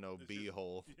not seeing no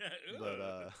bee-hole.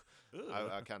 But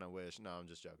I kind of wish. No, I'm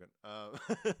just joking.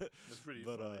 That's pretty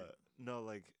funny. No,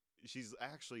 like she's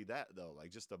actually that though,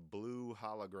 like just a blue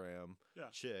hologram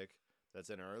chick that's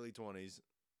in her early 20s,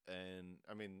 and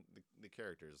I mean the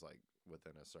character is like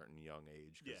within a certain young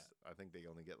age. I think they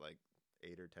only get like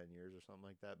 8 or 10 years or something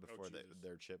like that before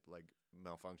their chip like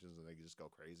malfunctions and they just go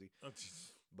crazy.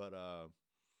 But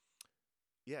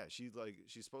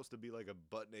she's supposed to be like a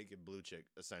butt naked blue chick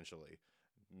essentially.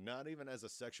 Not even as a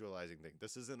sexualizing thing.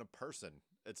 This isn't a person.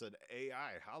 It's an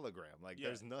AI hologram. Like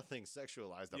there's nothing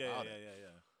sexualized about it.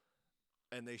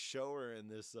 And they show her in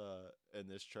this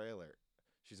trailer.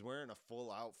 She's wearing a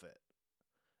full outfit.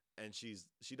 And she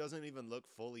doesn't even look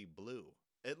fully blue.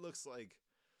 It looks like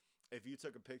if you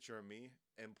took a picture of me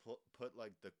and put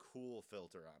like the cool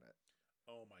filter on it.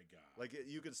 Oh my god. Like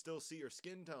you could still see her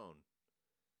skin tone.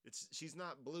 She's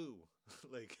not blue.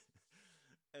 Like,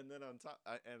 and then on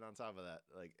top of that,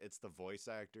 like it's the voice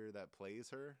actor that plays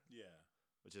her.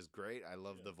 Which is great. I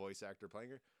love the voice actor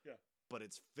playing her. But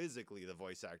it's physically the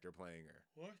voice actor playing her.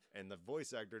 What? And the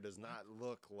voice actor does not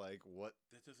look like what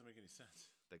that doesn't make any sense.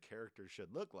 The character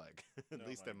should look like, at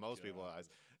least in most people's eyes.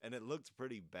 And it looked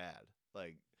pretty bad.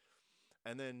 Like,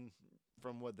 and then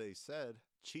from what they said,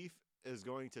 Chief is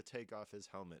going to take off his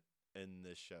helmet in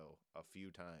this show a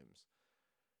few times.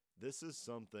 This is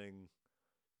something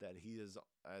that he is,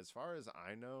 as far as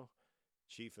I know,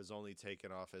 Chief has only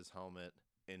taken off his helmet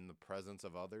in the presence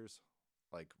of others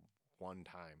like one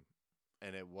time.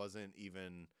 And it wasn't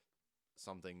even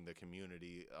something the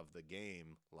community of the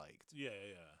game liked.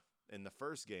 In the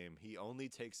first game, he only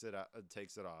takes it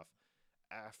off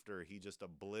after he just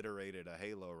obliterated a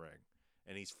Halo ring,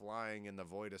 and he's flying in the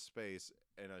void of space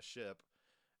in a ship,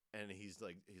 and he's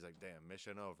like, damn,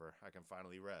 mission over. I can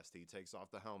finally rest. He takes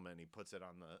off the helmet and he puts it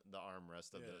on the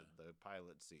armrest of the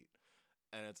pilot seat,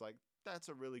 and it's like that's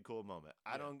a really cool moment.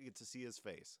 I don't get to see his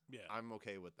face. I'm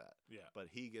okay with that. But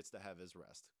he gets to have his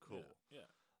rest. Cool.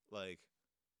 Like.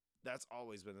 That's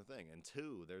always been the thing. And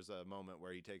 2, there's a moment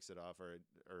where he takes it off or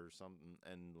something,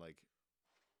 and like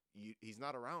he's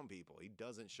not around people. He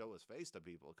doesn't show his face to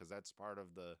people because that's part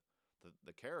of the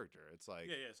character. It's like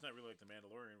it's not really like the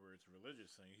Mandalorian where it's a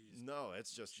religious thing.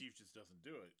 It's just Chief just doesn't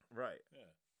do it. Right.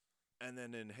 And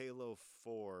then in Halo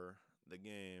 4, the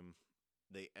game,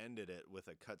 they ended it with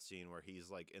a cutscene where he's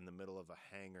like in the middle of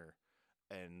a hangar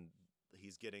and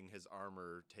he's getting his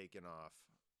armor taken off,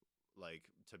 like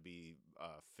to be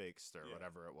fixed or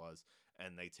whatever it was,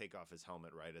 and they take off his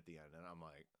helmet right at the end, and I'm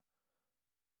like,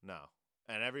 no.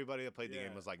 And everybody that played the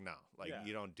game was like, no, like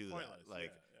you don't do that.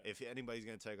 Like if anybody's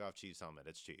gonna take off Chief's helmet,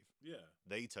 it's Chief.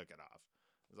 They took it off.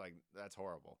 It's like that's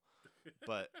horrible.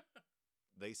 But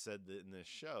they said that in this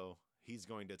show he's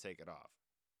going to take it off,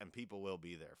 and people will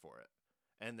be there for it,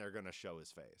 and they're gonna show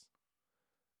his face.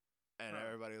 And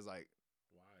everybody was like,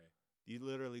 you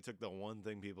literally took the one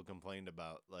thing people complained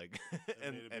about, like,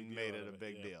 and made it a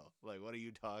big deal. Like, what are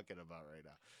you talking about right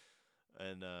now?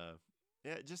 And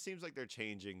it just seems like they're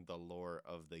changing the lore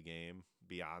of the game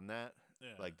beyond that.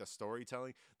 Like the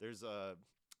storytelling. There's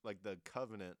like the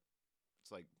Covenant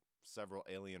it's like several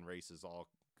alien races all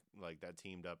like that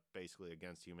teamed up basically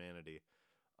against humanity.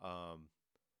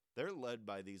 They're led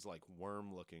by these like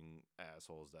worm-looking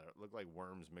assholes that look like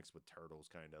worms mixed with turtles,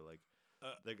 kind of like.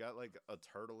 They got like a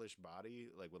turtle-ish body,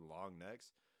 like with long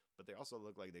necks, but they also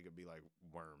look like they could be like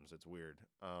worms. It's weird.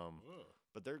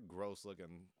 But they're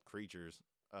gross-looking creatures.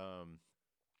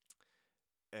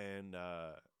 And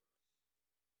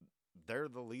they're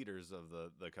the leaders of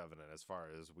the Covenant as far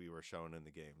as we were shown in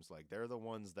the games. Like they're the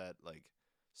ones that like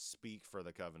speak for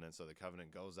the Covenant, so the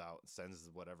Covenant goes out and sends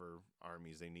whatever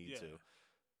armies they need to.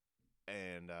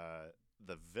 And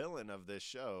the villain of this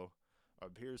show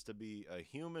appears to be a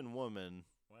human woman.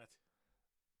 What?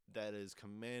 That is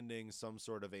commanding some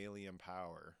sort of alien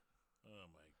power. Oh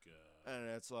my god! And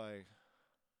it's like,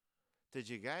 did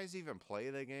you guys even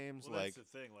play the games? Well, like, that's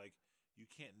the thing. Like, you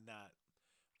can't not.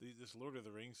 This Lord of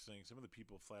the Rings thing. Some of the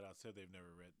people flat out said they've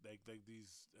never read. Like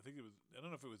these. I think it was. I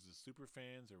don't know if it was the super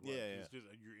fans or what. Yeah. It's just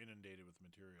you're inundated with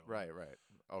material. Right. But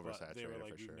Oversaturated. they were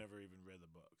like, for we've sure. never even read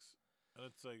the books. And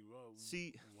it's like, well,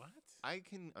 see, what? I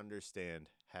can understand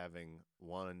having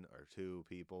one or two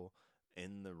people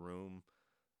in the room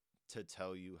to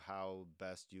tell you how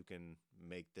best you can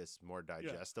make this more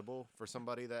digestible for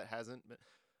somebody that hasn't been,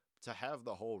 to have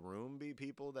the whole room be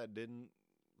people that didn't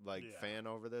fan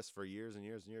over this for years and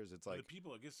years and years. It's like the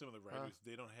people, I guess some of the writers,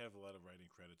 they don't have a lot of writing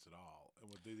credits at all. And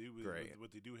what they do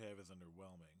what they do have is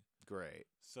underwhelming. Great.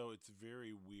 So it's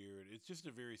very weird. It's just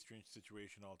a very strange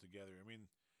situation altogether. I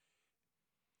mean,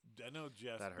 I know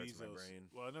Jeff Bezos.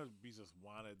 Well, I know Bezos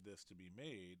wanted this to be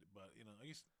made, but I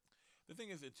guess the thing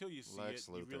is, until you see Lex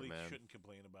it, Luthor, you really man. shouldn't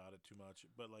complain about it too much.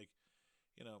 But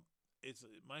it's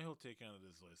my whole take on it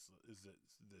is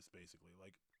this basically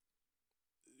like,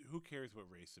 who cares what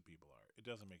race the people are? It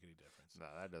doesn't make any difference. No,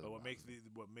 that doesn't. But what makes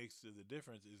the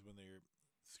difference is when they're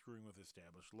screwing with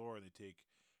established lore. They take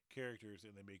characters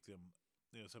and they make them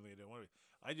something they don't want to be.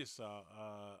 I just saw.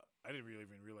 I didn't really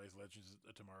even realize Legends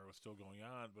of Tomorrow was still going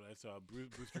on, but I saw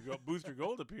Booster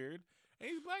Gold appeared, and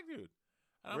he's a black dude.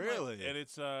 And really? And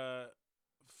it's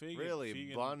Fig. Really,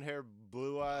 Fegan. blonde hair,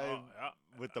 blue eye,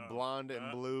 with the blonde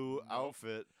and blue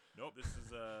outfit. Nope, this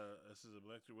is a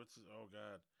black dude. Oh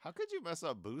god. How could you mess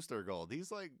up Booster Gold?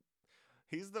 He's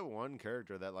the one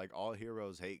character that like all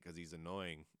heroes hate because he's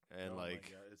annoying. And my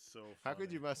God, it's so funny. How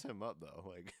could you mess him up though?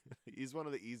 Like he's one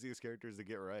of the easiest characters to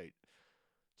get right.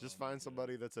 Just find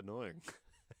somebody that's annoying.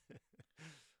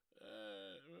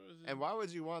 And why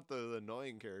would you want the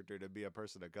annoying character to be a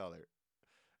person of color?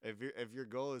 If your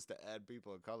goal is to add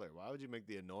people of color, why would you make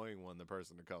the annoying one the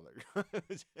person of color?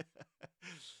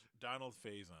 Donald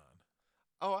Faison.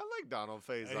 Oh, I like Donald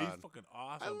Faison. He's fucking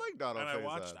awesome. I like Donald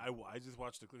Faison. I just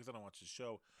watched the clip because I don't watch the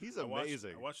show. He's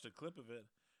amazing. I watched a clip of it,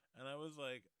 and I was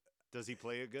like, does he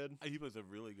play it good? He plays a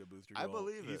really good Booster Gold. I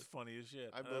believe it. He's funny as shit.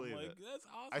 I believe it. That's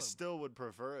awesome. I still would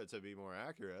prefer it to be more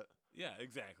accurate. Yeah,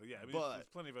 exactly. Yeah, I mean, but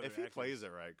there's plenty of other if he actors. plays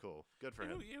it right, cool. Good for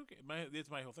him. Okay. It's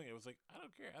my whole thing. It was like, I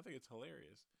don't care. I think it's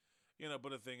hilarious. But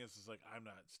the thing is, it's like, I'm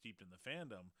not steeped in the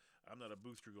fandom. I'm not a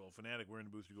Booster Gold fanatic wearing a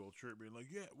Booster Gold shirt being like,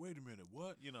 yeah, wait a minute,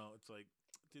 what? It's like,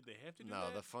 did they have to do that?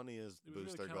 No, the funniest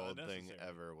Booster really Gold thing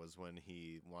ever was when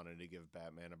he wanted to give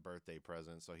Batman a birthday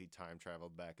present, so he time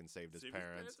traveled back and saved his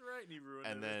parents. That's right, and he ruined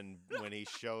And then when he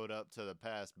showed up to the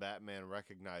past, Batman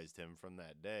recognized him from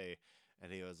that day,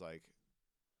 and he was like,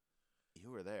 you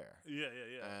were there. Yeah.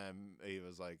 He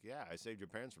was like, yeah, I saved your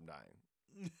parents from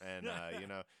dying. And,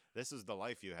 this is the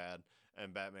life you had.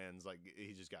 And Batman's like,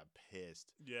 he just got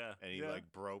pissed. Yeah. And he like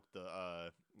broke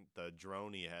the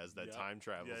drone he has that time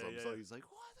travels him. So he's like,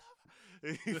 what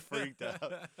the He freaked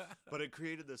out. But it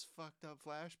created this fucked up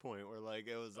flashpoint where like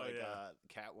it was like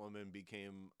Catwoman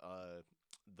became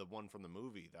the one from the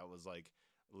movie that was like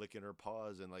licking her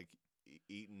paws and like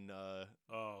eating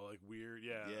like weird.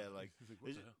 Yeah.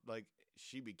 Like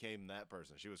she became that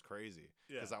person. She was crazy.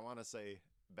 Because I want to say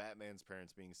Batman's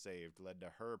parents being saved led to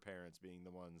her parents being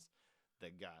the ones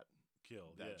that got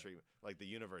killed. That treatment. Like the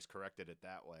universe corrected it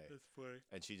that way. That's funny.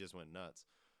 And she just went nuts.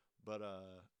 But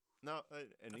no,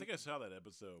 and I think I saw that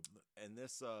episode. And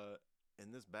this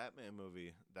in this Batman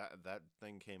movie, that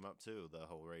thing came up too, the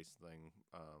whole race thing,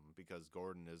 because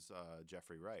Gordon is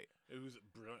Jeffrey Wright. It was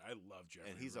brilliant. I love Jeffrey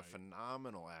Wright. And he's a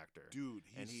phenomenal actor. Dude,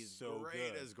 he's so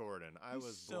great good as Gordon. I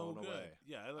was so blown away.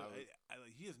 Yeah,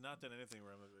 he has not done anything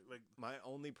wrong. Like my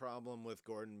only problem with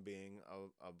Gordon being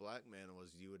a black man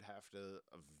was you would have to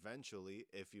eventually,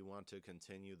 if you want to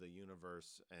continue the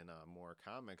universe in a more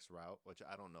comics route, which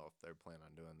I don't know if they're planning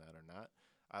on doing that or not.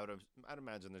 I'd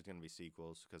imagine there's going to be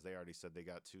sequels because they already said they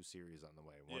got 2 series on the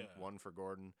way. One for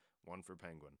Gordon, one for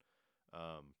Penguin.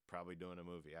 Probably doing a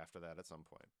movie after that at some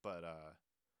point. But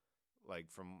like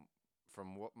from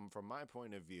from my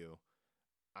point of view,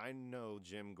 I know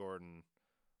Jim Gordon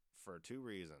for two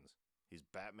reasons. He's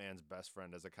Batman's best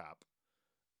friend as a cop,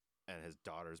 and his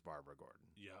daughter's Barbara Gordon.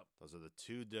 Yep. Those are the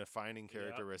two defining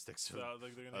characteristics So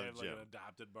like they're gonna have Jim. like an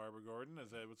adopted Barbara Gordon.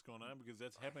 Is that what's going on? Because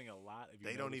that's happening a lot. If you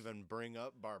They don't even bring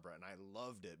up Barbara, and I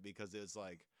loved it because it's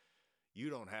like, you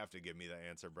don't have to give me the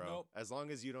answer, bro. Nope. As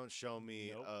long as you don't show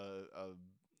me Nope.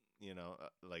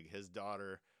 like his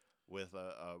daughter with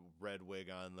a red wig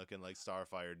on, looking like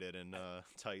Starfire did in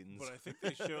Titans. But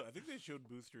I think they showed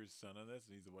Booster's son on this,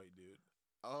 and he's a white dude.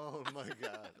 Oh my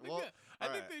God! Well, I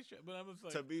think they should. But I was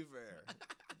like, to be fair,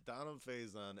 Donald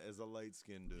Faison is a light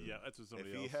skinned dude. yeah, that's what somebody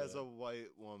If else he has said. a white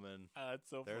woman, That's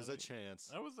so there's funny. a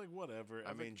chance. I was like, whatever.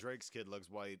 I mean, Drake's kid looks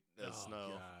white as Oh, snow,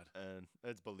 God. and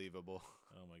it's believable.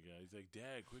 Oh my God, he's like,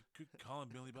 Dad, quit calling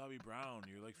Billy Bobby Brown.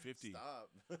 You're like 50. Stop.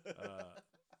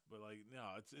 But like, no,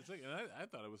 it's like, and I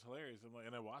thought it was hilarious. I'm like,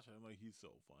 and I watched it. I'm like, he's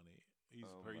so funny. He's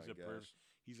Oh he's my a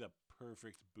he's a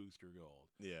perfect Booster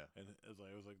Gold. Yeah. And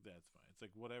I was like, that's fine. It's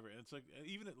like whatever. And it's like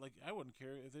even like I wouldn't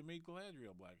care if they made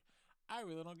Galadriel black. I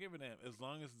really don't give a damn as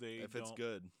long as they If it's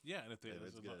good. Yeah, and if they If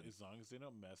it's good. as long as they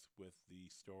don't mess with the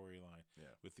storyline,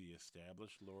 with the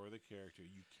established lore of the character,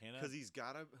 you cannot. Because he's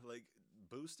gotta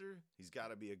Booster. He's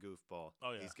gotta be a goofball.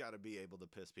 Oh, yeah. He's gotta be able to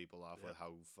piss people off with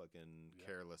how fucking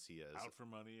careless he is. out for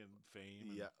money and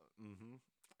fame. Yeah. Mm-hmm.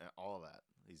 And all that.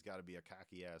 He's got to be a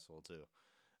cocky asshole too.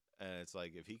 And it's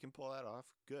like, if he can pull that off,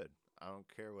 good. I don't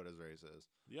care what his race is.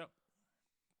 Yep.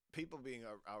 People being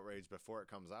outraged before it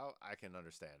comes out, I can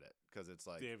understand it because it's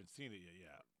like, They haven't seen it yet.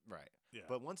 Yeah. right. Yeah.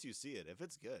 But once you see it, if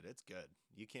it's good, it's good.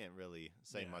 You can't really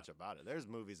say Yeah. much about it. There's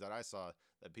movies that I saw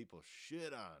that people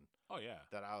shit on Oh yeah.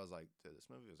 that I was like, dude, this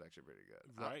movie was actually pretty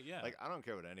good. Right, yeah. Like, I don't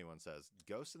care what anyone says.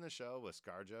 Ghost in the Shell with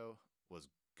ScarJo was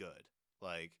good.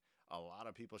 Like, a lot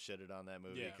of people shitted on that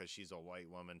movie Yeah. because she's a white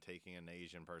woman taking an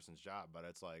Asian person's job, but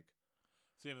it's like,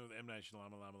 Same with M Night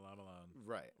Shyamalan.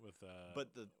 right. With But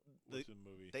what's the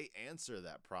movie? they answer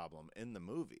that problem in the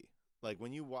movie. Like,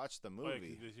 when you watch the Oh, yeah, 'cause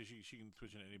movie, she can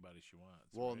switch into anybody she wants.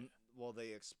 well, right? well, they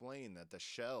explain that the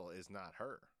shell is not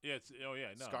her. Yeah. No.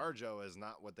 ScarJo is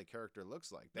not what the character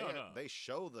looks like. No. They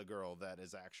show the girl that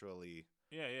is actually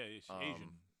Yeah. She's Asian.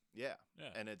 yeah,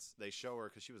 Yeah. and they show her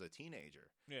because she was a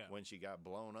teenager Yeah. when she got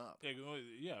blown up.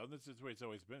 Yeah. That's the way it's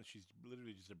always been. She's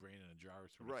literally just a brain in a jar,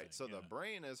 sort of Right, thing. so yeah. the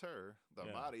brain is her, the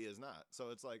Yeah. body is not.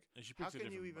 So it's like, And she how picks a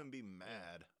can you different even be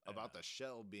mad Yeah. about the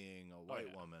shell being a white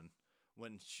yeah. woman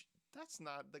when that's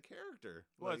not the character?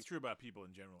 Well, Like, it's true about people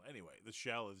in general. Anyway, the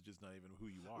shell is just not even who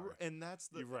you are. and that's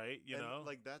the You're right. You and, know,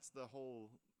 like that's the whole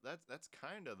that's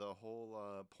kind of the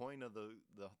whole point of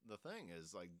the thing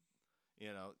is like,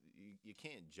 you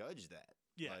can't judge that.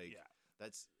 Yeah, like, yeah.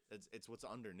 It's what's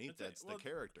underneath. That's it. That's the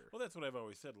character. Well, that's what I've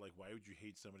always said. Like, why would you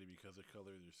hate somebody because of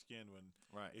color of their skin when,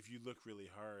 Right. if you look really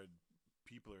hard,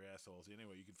 people are assholes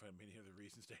anyway. You can find many other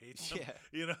reasons to hate them. Yeah.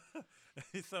 You know.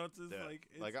 So it's just Yeah.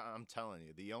 like I'm telling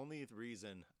you, the only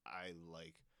reason I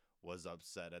was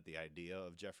upset at the idea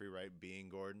of Jeffrey Wright being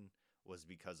Gordon was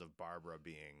because of Barbara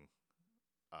being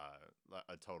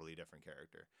a totally different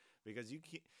character. Because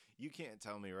you can't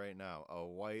tell me right now a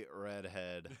white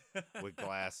redhead with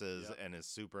glasses Yep. and is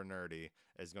super nerdy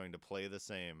is going to play the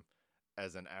same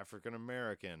as an African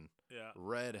American yeah.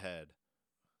 redhead.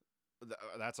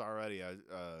 That's already a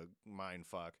mind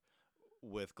fuck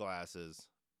with glasses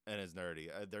and is nerdy.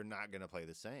 They're not gonna play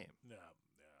the same. Yeah.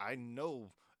 I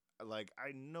know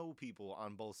people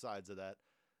on both sides of that,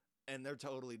 and they're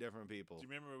totally different people. Do you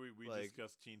remember we Like-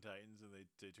 discussed Teen Titans and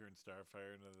they turned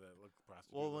Starfire into that look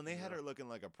prostitute? Well, when they looking had her girl? looking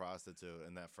like a prostitute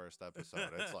in that first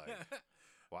episode, it's like,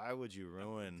 why would you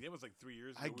ruin? It was like 3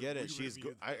 years ago. I get it. She's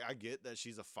reviewed I get that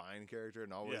she's a fine character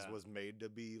and always Yeah. was made to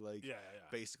be like Yeah.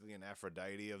 basically an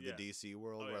Aphrodite of Yeah. the DC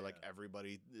world, Oh, where yeah, like yeah.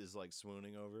 everybody is like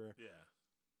swooning over her. Yeah.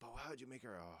 But why would you make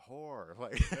her a whore?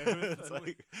 Like, It's it's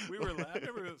like we were laughing. I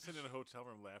remember sitting in a hotel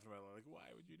room laughing about it. Like, why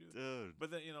would you do that? dude.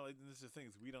 But then, like, this is the thing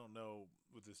is we don't know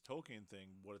with this Tolkien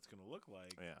thing what it's going to look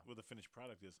like. Yeah. What the finished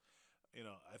product is.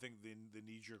 I think the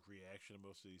knee jerk reaction of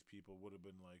most of these people would have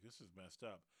been like, "This is messed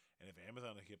up." And if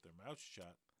Amazon had kept their mouths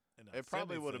shut, and not It said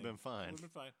probably would have anything, been fine. It would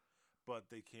have been fine. But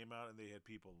they came out and they had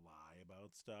people lie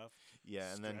about stuff.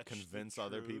 Yeah, and then stretch the convince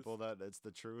other truth. people that it's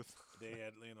the truth. They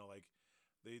had like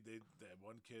they that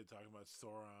one kid talking about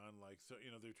Sauron, like, so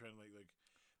they're trying to like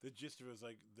the gist of it was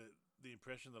like the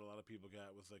impression that a lot of people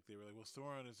got was like they were like, well,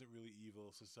 Sauron isn't really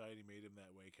evil, society made him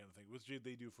that way, kind of thing, which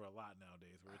they do for a lot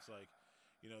nowadays, where it's like,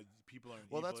 people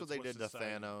aren't Well, evil, that's what it's they did to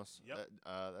society- Thanos. Yep.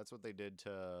 That's what they did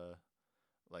to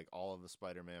like all of the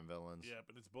Spider-Man villains. Yeah,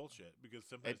 but it's bullshit because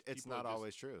sometimes it's not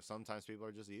always true. Sometimes people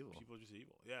are just evil. People are just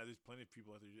evil. Yeah, there's plenty of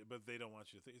people out there, but they don't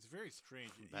want you to think. It's very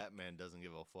strange. Batman doesn't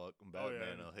give a fuck.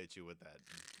 Batman will hit you with that.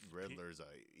 Riddler's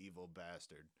a evil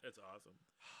bastard. That's awesome.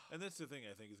 And that's the thing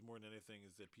I think is more than anything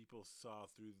is that people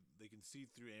they can see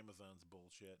through Amazon's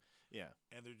bullshit. Yeah.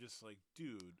 And they're just like,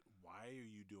 dude, why are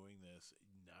you doing this?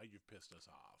 Now you've pissed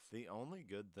us off. The only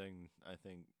good thing I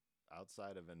think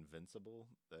outside of Invincible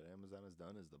that Amazon has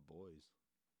done is The Boys.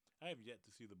 I have yet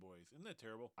to see The Boys. Isn't that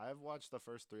terrible? I've watched the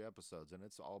first 3 episodes and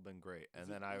it's all been great. And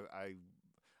then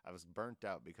I was burnt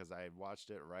out because I had watched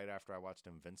it right after I watched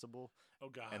Invincible. Oh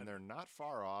God! And they're not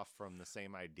far off from the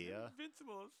same idea.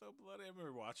 Invincible is so bloody. I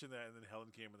remember watching that, and then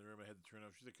Helen came in the room. I had to turn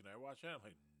off. She's like, "Can I watch that?" I'm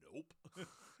like, "Nope,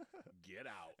 get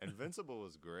out." Invincible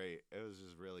was great. It was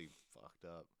just really fucked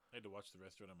up. I had to watch the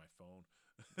rest of it on my phone.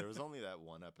 There was only that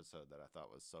one episode that I thought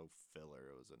was so filler.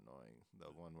 It was annoying. The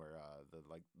one where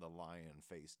the lion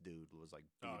faced dude was like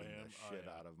beating the shit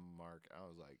out of Mark. I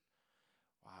was like,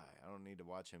 why? I don't need to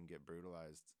watch him get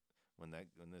brutalized when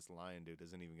this lion dude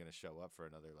isn't even going to show up for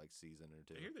another like season or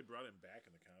 2. I hear they brought him back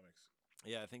in the comics.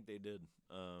 Yeah, I think they did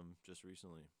just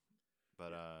recently.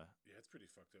 But yeah, it's pretty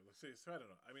fucked up. So I don't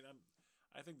know. I mean,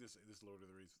 I think this Lord of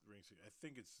the Rings. I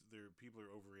think people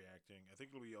are overreacting. I think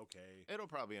it'll be okay. It'll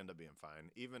probably end up being fine,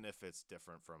 even if it's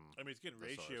different from. I mean, it's getting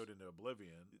ratioed into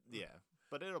oblivion. Yeah,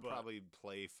 but it'll probably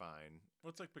play fine. Well,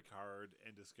 it's like Picard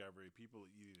and Discovery. People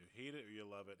either hate it or you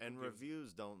love it. And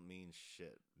reviews don't mean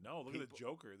shit. No, look at the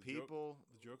Joker. The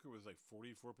Joker was like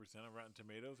 44% on Rotten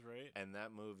Tomatoes, right? And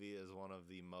that movie is one of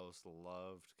the most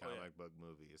loved comic book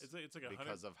movies. It's like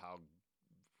because of how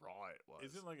raw it was.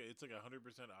 Isn't it's like 100%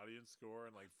 audience score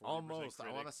and like 40% almost. critics.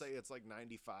 I want to say it's like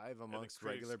 95 amongst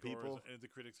regular people, and the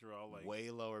critics are all like way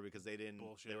lower because they didn't.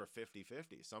 Bullshit. They were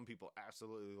 50-50. Some people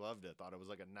absolutely loved it, thought it was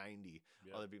like a 90.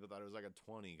 Yep. Other people thought it was like a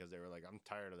 20 because they were like, "I'm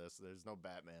tired of this. There's no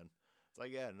Batman." It's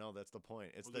like, yeah, no, that's the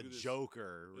point. It's the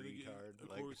Joker, retard.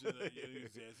 Of course,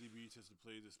 Zazie Beetz has to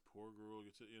play this poor girl.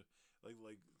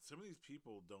 Like some of these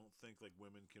people don't think like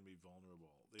women can be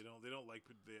vulnerable. They don't like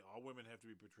all women have to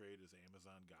be portrayed as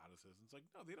Amazon goddesses. And it's like,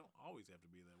 no, they don't always have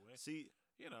to be that way. See,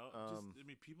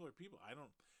 people are people.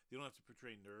 They don't have to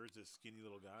portray nerds as skinny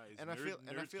little guys. And I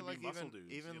feel like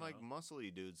even like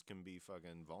muscly dudes can be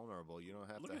fucking vulnerable. You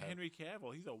don't have to look at Henry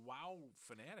Cavill. He's a WoW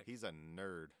fanatic. He's a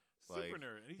nerd. Super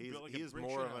nerd. He's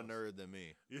more of a nerd than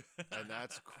me. And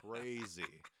that's crazy.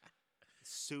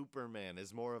 Superman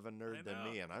is more of a nerd than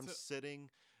me. And I'm sitting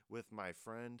with my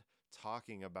friend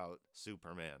talking about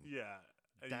Superman. Yeah.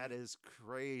 That is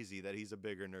crazy that he's a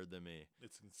bigger nerd than me.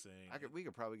 It's insane. We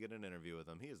could probably get an interview with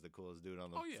him. He is the coolest dude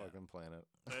on the fucking planet.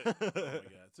 Oh my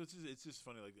God. So it's just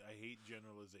funny. Like, I hate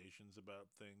generalizations about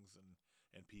things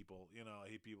and people. I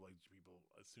hate people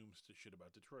assume shit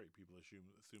about Detroit. People assume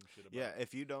shit about. Yeah,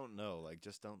 if you don't know, like,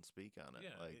 just don't speak on it.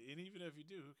 Yeah, and even if you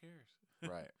do, who cares?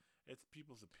 Right. It's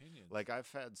people's opinions. Like, I've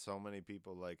had so many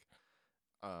people like,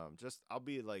 I'll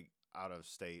be like out of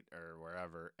state or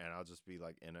wherever, and I'll just be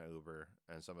like in an Uber,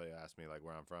 and somebody asks me like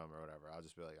where I'm from or whatever. I'll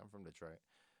just be like, I'm from Detroit.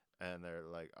 And they're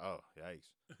like, "Oh,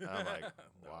 yikes!" And I'm like,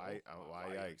 "Why?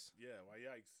 Why yikes? Yeah, why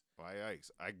yikes? Why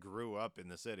yikes? I grew up in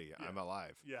the city. Yeah. I'm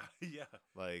alive. Yeah, yeah.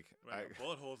 Like, I got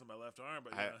bullet holes in my left arm,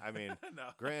 but I mean, no.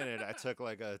 Granted, I took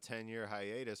like a 10-year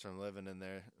hiatus from living in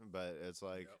there, but it's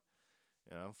like,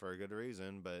 for a good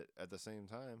reason. But at the same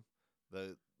time,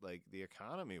 the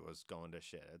economy was going to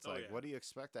shit. It's what do you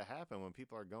expect to happen when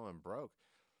people are going broke?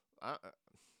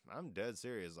 I'm dead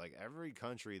serious. Like, every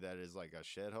country that is like a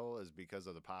shithole is because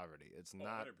of the poverty. It's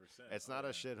not. 100%. It's not a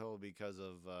shithole because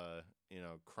of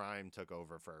crime took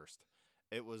over first.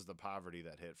 It was the poverty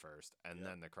that hit first, and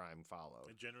then the crime followed.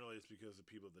 And generally, it's because the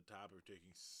people at the top are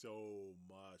taking so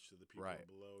much that the people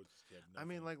below just have nothing. I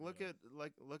mean, like, look at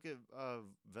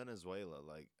Venezuela,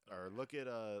 like, or look at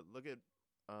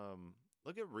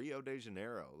Rio de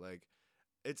Janeiro. Like,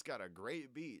 it's got a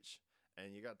great beach.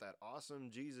 And you got that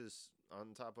awesome Jesus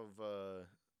on top of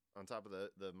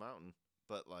the mountain,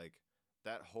 but like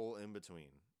that whole in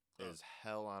between is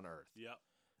hell on earth. Yep.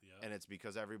 And it's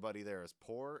because everybody there is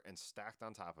poor and stacked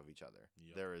on top of each other.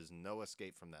 Yep. There is no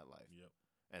escape from that life. Yep.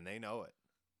 And they know it.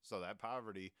 So that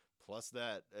poverty plus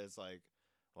that is like,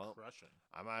 well, crushing.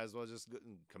 I might as well just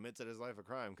commit to this life of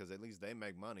crime because at least they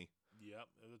make money. Yep,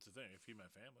 that's the thing. I feed my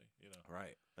family,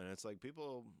 Right. And it's like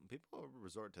people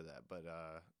resort to that, but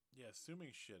yeah,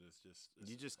 assuming shit is just...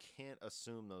 You just can't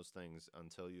assume those things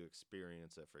until you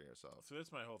experience it for yourself. So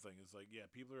that's my whole thing. Is like, yeah,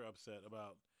 people are upset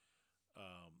about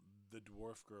the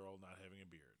dwarf girl not having a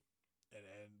beard.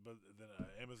 But then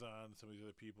Amazon, some of these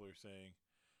other people are saying,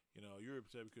 you're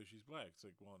upset because she's black. It's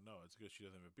like, well, no, it's because she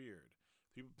doesn't have a beard.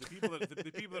 The people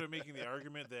that are making the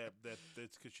argument that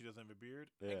that's because she doesn't have a beard.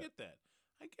 Yeah.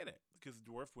 I get it because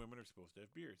dwarf women are supposed to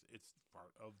have beards. It's part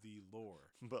of the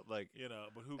lore. But like,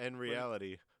 but who in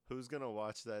reality, who's gonna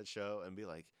watch that show and be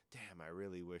like, "Damn, I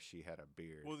really wish she had a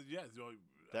beard." Well, yeah,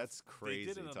 that's crazy.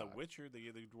 They did it on talk. The Witcher. They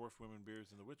gave the dwarf women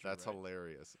beards in The Witcher. That's right?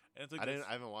 hilarious. And it's like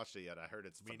I haven't watched it yet. I heard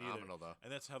it's phenomenal though.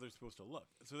 And that's how they're supposed to look.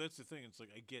 So that's the thing. It's like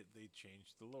I get they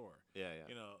changed the lore. Yeah.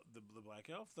 The black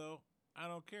elf though, I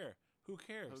don't care. Who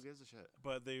cares? Who gives a shit?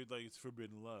 But they like it's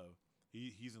forbidden love.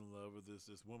 He's in love with this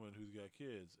woman who's got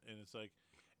kids, and it's like,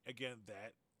 again,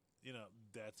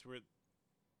 that's where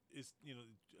it's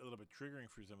a little bit triggering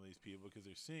for some of these people because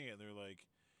they're seeing it and they're like,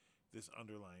 this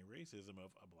underlying racism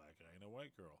of a black guy and a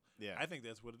white girl. Yeah, I think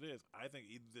that's what it is. I think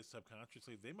either this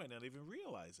subconsciously they might not even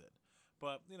realize it,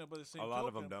 but but the same a lot token,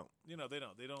 of them don't.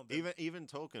 They don't. Even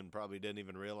Tolkien probably didn't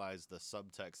even realize the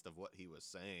subtext of what he was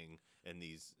saying in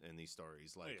these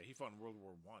stories. Like, he fought in World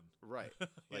War I. Right.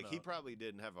 Like he probably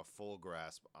didn't have a full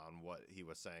grasp on what he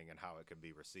was saying and how it could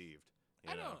be received.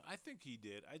 I don't. I think he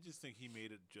did. I just think he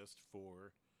made it just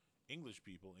for English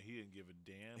people, and he didn't give a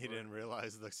damn. He didn't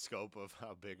realize the scope of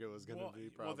how big it was going to be.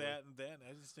 Probably. Well, that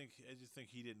I just think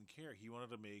he didn't care. He wanted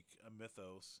to make a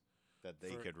mythos that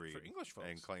they could read for English folks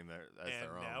and claim their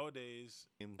own. Nowadays,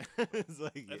 it's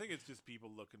like, I think it's just people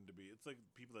looking to be. It's like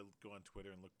people that go on Twitter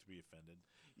and look to be offended.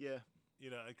 Yeah,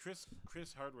 and Chris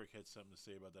Hardwick had something to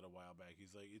say about that a while back.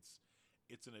 He's like,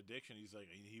 it's an addiction. He's like,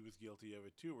 he was guilty of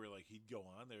it too. Where like he'd go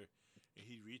on there and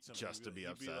he'd read something just to be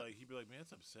upset. He'd be like, man,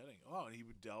 it's upsetting. Oh, and he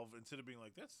would delve instead of being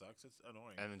like, that sucks, it's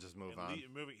annoying, and then just move on.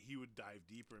 He would dive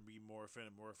deeper and be more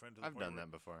offended. I've done that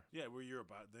before. Yeah, where you're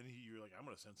about. Then you're like, I'm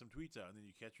gonna send some tweets out, and then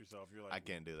you catch yourself. You're like, I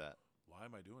can't do that. Why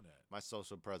am I doing that? My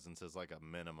social presence is like a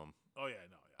minimum. Oh yeah,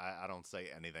 no. Yeah. I don't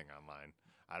say anything online.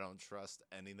 I don't trust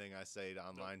anything I say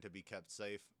online to be kept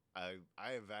safe. I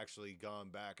have actually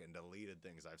gone back and deleted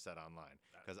things I've said online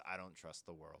because I don't trust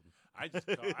the world. I just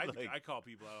call, I call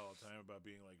people out all the time about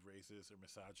being like racist or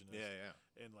misogynist. Yeah.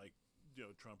 And like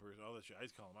Trumpers, all that shit. I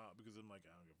just call them out because I'm like,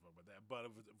 I don't give a fuck about that.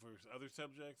 But for other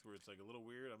subjects where it's like a little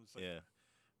weird, I'm just like,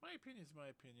 my opinion is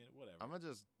my opinion. Whatever. I'm gonna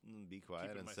just be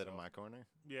quiet and sit in my corner.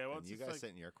 Yeah, well, and you guys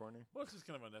sit in your corner. Well, it's just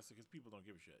kind of unnecessary because people don't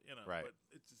give a shit, Right. But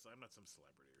it's just I'm not some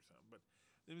celebrity or something. But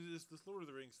this Lord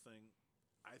of the Rings thing,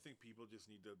 I think people just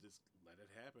need to just let it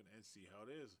happen and see how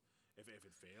it is. If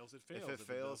it fails, it fails. If it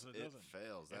fails, it doesn't. It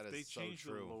fails. That if is so they change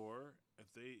true. the lore, if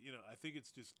they, I think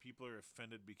it's just people are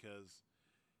offended because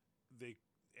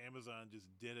Amazon just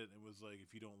did it and was like,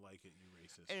 if you don't like it, you're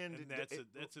racist. And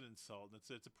that's an insult.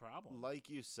 It's a problem. Like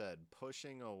you said,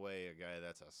 pushing away a guy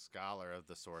that's a scholar of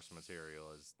the source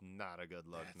material is not a good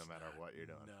look, no matter what you're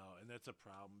doing. No, and that's a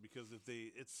problem because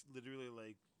it's literally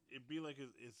like it'd be like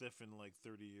as if in like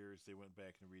 30 years they went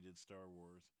back and redid Star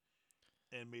Wars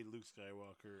and made Luke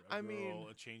Skywalker a girl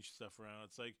and changed stuff around.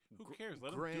 It's like, who cares?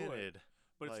 Let them do it.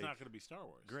 But it's not going to be Star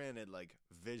Wars. Granted, like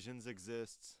Visions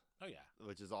exists. Oh yeah,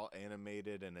 which is all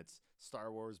animated and it's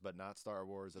Star Wars, but not Star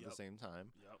Wars at the same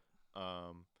time. Yep.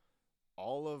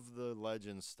 All of the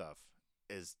Legends stuff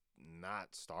is not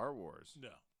Star Wars. No,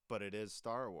 but it is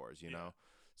Star Wars. You know,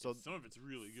 so some of it's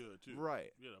really good too. Right.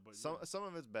 But some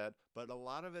of it's bad, but a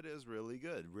lot of it is really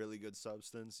good. Really good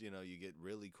substance. You know, you get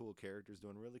really cool characters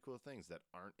doing really cool things that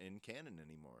aren't in canon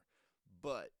anymore.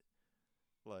 But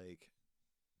like,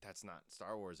 that's not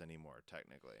Star Wars anymore,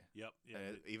 technically. Yep. Yeah.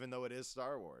 Even though it is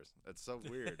Star Wars, it's so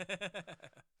weird.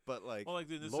 But like,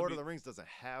 Lord of the Rings doesn't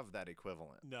have that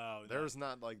equivalent. No, there's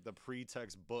not like the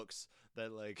pretext books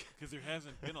that like because there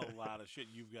hasn't been a lot of shit.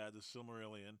 You've got the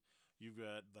Silmarillion, you've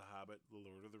got the Hobbit, the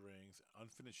Lord of the Rings,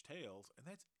 Unfinished Tales, and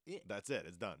that's it. That's it.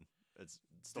 It's done. It's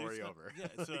story over.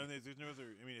 Yeah. So and there's no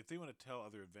other. I mean, if they want to tell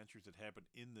other adventures that happen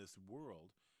in this world,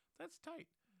 that's tight.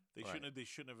 They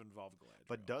shouldn't have involved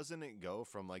Galadriel. But doesn't it go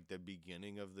from like the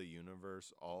beginning of the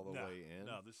universe all the way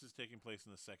in? No, this is taking place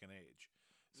in the Second Age.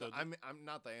 So I'm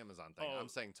not the Amazon thing.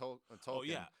 I'm saying Tolkien. Oh,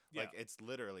 yeah. Like it's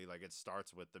literally like it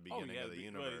starts with the beginning of the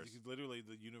universe. Literally,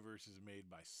 the universe is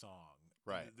made by song.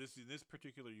 Right. In this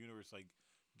particular universe, like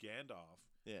Gandalf,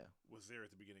 was there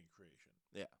at the beginning of creation.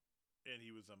 Yeah. And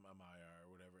he was a Maiar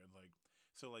or whatever, and like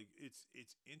so, like it's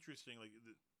interesting. Like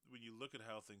when you look at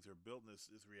how things are built in this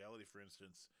reality, for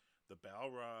instance, the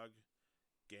Balrog,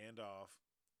 Gandalf,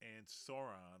 and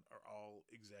Sauron are all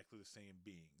exactly the same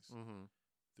beings. Mm-hmm.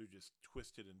 They're just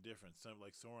twisted and different. Some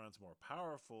like Sauron's more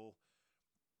powerful,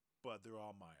 but they're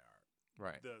all Maiar.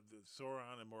 Right. The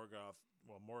Sauron and Morgoth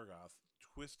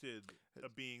twisted a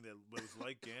being that was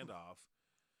like Gandalf,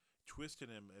 twisted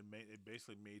him and it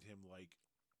basically made him like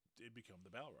it become the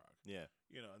Balrog. Yeah.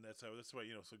 And that's why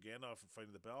so Gandalf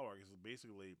fighting the Balrog is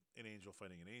basically an angel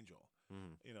fighting an angel.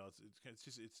 You know,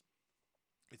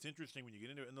 it's interesting when you get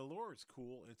into it, and the lore is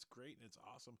cool, and it's great, and it's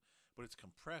awesome, but it's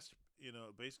compressed. You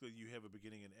know, basically you have a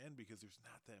beginning and end because there's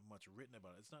not that much written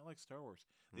about it. It's not like Star Wars;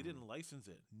 they didn't license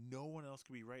it. No one else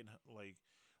could be writing like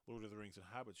Lord of the Rings and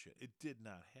Hobbit shit. It did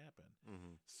not happen.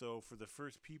 So for the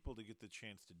first people to get the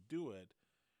chance to do it,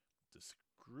 to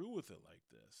screw with it like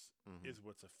this is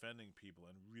what's offending people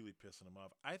and really pissing them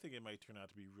off. I think it might turn out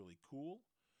to be really cool.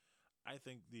 I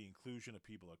think the inclusion of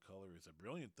people of color is a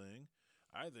brilliant thing.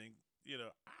 I think, you know,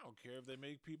 I don't care if they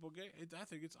make people gay. I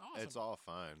think it's awesome. It's all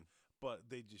fine. But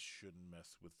they just shouldn't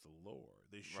mess with the lore.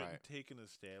 They shouldn't take an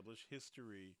established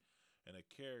history and a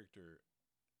character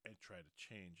and try to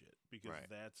change it, because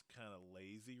that's kind of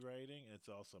lazy writing, and it's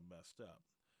also messed up.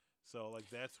 So, like,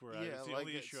 that's where it's the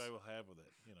only issue I will have with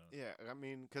it, you know. Yeah, I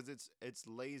mean, because it's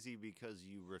lazy because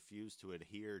you refuse to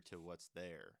adhere to what's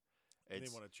there. And they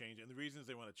want to change it. And the reasons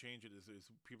they want to change it is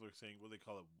people are saying, what they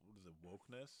call it, what is it,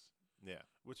 wokeness? Yeah.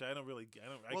 Which I don't really,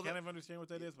 I kind of understand what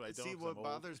that is, but I don't. See, what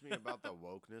bothers me about the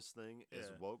wokeness thing is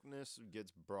wokeness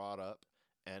gets brought up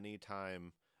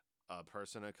anytime a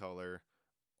person of color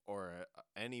or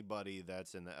anybody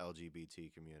that's in the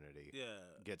LGBT community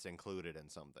gets included in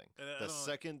something. The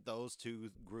second those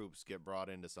two groups get brought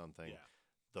into something,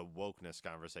 the wokeness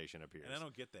conversation appears. And I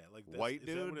don't get that. Like, white dude,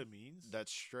 is that what it means?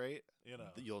 That's straight. You know,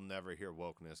 you'll never hear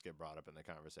wokeness get brought up in the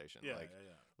conversation. Yeah,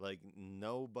 Like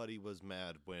nobody was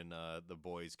mad when the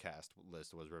boys cast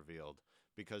list was revealed,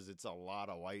 because it's a lot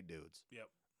of white dudes. Yep.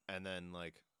 And then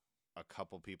like a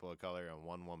couple people of color and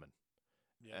one woman.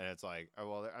 Yeah. And it's like, oh,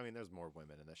 well, I mean, there's more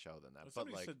women in the show than that. Well,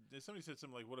 but like, somebody said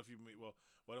something like, "What if you make? Well,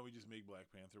 why don't we just make Black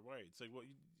Panther white?" It's like, well,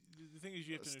 the thing is,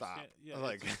 you have to understand. Yeah,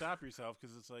 like stop yourself,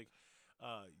 because it's like,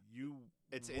 you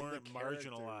weren't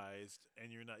marginalized,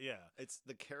 and you're not. Yeah, it's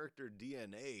the character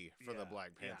DNA for the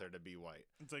Black Panther to be white.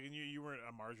 It's like, and you weren't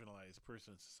a marginalized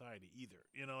person in society either.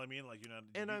 You know what I mean? Like, you're not.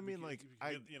 And I mean, like,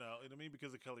 you know what I mean,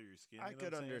 because of the color of your skin. I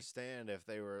could understand if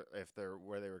where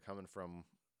they were coming from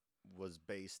was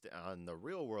based on the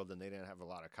real world and they didn't have a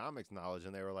lot of comics knowledge,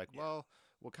 and they were like, well,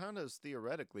 Wakanda's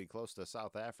theoretically close to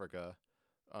South Africa.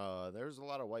 There's a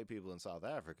lot of white people in South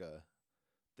Africa.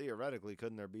 Theoretically,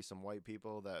 couldn't there be some white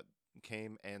people that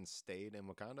came and stayed in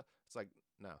Wakanda? It's like,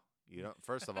 no, you don't.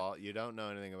 First of all, you don't know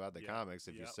anything about the comics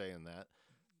if you're saying that.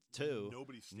 Two,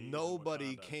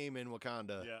 nobody came in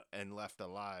Wakanda and left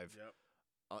alive. Yep.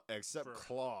 Except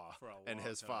Claw and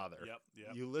his father.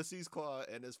 Yep. Ulysses Claw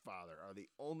and his father are the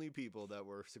only people that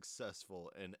were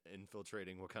successful in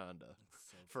infiltrating Wakanda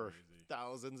for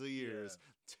thousands of years.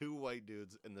 Two white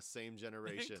dudes in the same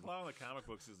generation. Claw in the comic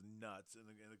books is nuts. And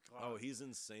Claw, he's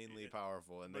insanely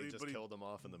powerful, and they just killed him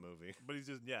off in the movie. But he's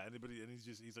just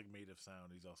he's like made of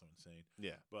sound. He's also insane.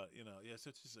 Yeah. But you know, so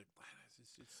it's just like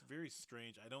it's very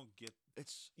strange. I don't get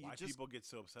why people get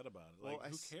so upset about it. Like,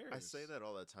 who cares? I say that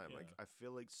all the time. Like, I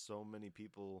feel like so many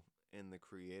people in the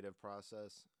creative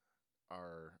process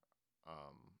are,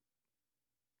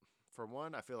 for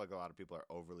one, I feel like a lot of people are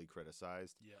overly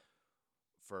criticized. Yeah.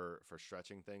 For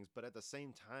stretching things, but at the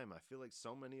same time, I feel like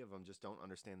so many of them just don't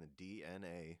understand the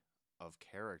DNA of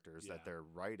characters that they're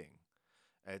writing.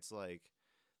 It's like,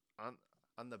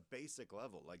 on the basic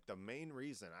level, like, the main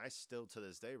reason I still to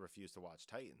this day refuse to watch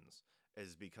Titans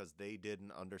is because they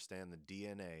didn't understand the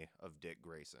DNA of Dick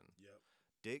Grayson. Yep.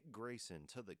 Dick Grayson,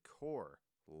 to the core,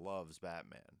 loves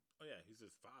Batman. Oh yeah, he's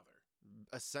his father.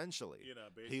 Essentially, you know,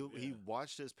 basically, he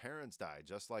watched his parents die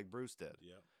just like Bruce did.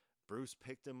 Yep. Bruce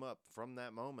picked him up from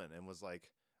that moment and was like,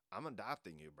 I'm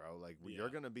adopting you, bro. Like, you're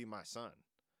going to be my son.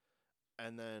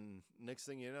 And then next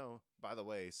thing you know, by the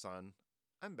way, son,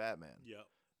 I'm Batman. Yep.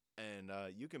 And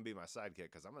you can be my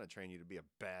sidekick because I'm going to train you to be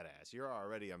a badass. You're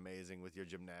already amazing with your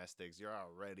gymnastics. You're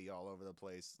already all over the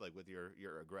place, like, with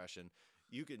your aggression.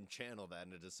 You can channel that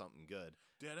into something good.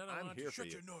 Dad, I'm here for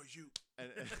you. Shut your noise, you.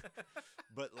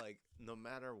 But, like, no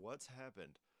matter what's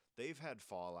happened, they've had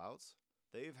fallouts.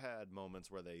 They've had moments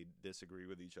where they disagree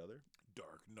with each other.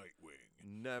 Dark Nightwing.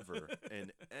 Never in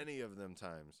any of them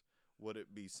times would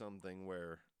it be something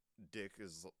where Dick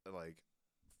is like,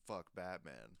 fuck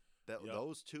Batman.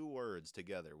 Those two words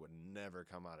together would never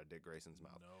come out of Dick Grayson's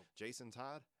mouth. Nope. Jason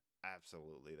Todd,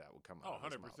 absolutely that would come out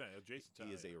of his mouth. 100%. Jason Todd.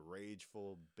 He is a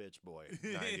rageful bitch boy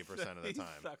 90% of the time.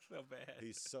 He sucks so bad.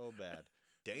 He's so bad.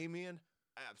 Damian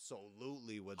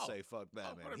absolutely would say fuck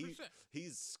Batman.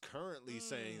 He's currently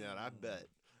saying that, I bet.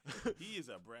 He is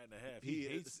a brat and a half.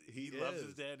 He loves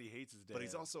his dad. He hates his dad. But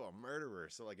he's also a murderer,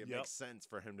 so like it makes sense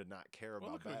for him to not care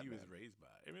about Batman. Who he was raised by.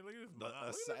 I mean, look at his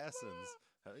the assassins.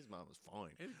 His mom was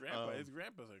fine. His grandpa's a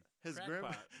crackpot. His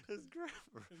grandpa's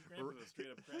a straight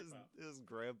up crackpot. His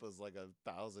grandpa's like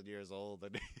 1,000 years old,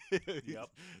 and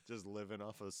just living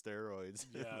off of steroids.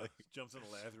 Yeah, jumps in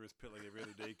a Lazarus pit like every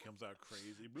other day, comes out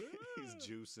crazy. He's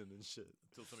juicing and shit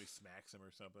until somebody smacks him or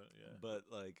something. Yeah, but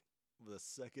like the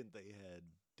second they had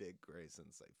Dick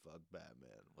Grayson say "fuck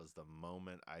Batman" was the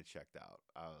moment I checked out.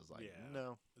 I was like,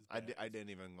 no, I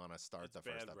didn't even want to start the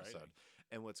first episode. Writing.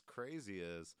 And what's crazy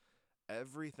is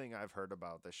everything I've heard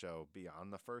about the show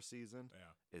beyond the first season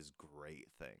is great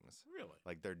things. Really?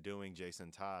 Like they're doing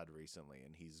Jason Todd recently,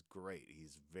 and he's great.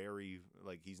 He's very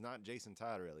he's not Jason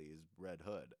Todd really. He's Red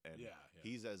Hood, and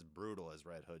he's as brutal as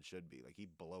Red Hood should be. Like he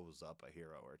blows up a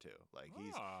hero or two. Like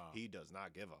he does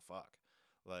not give a fuck.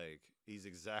 Like he's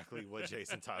exactly what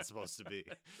Jason Todd's supposed to be.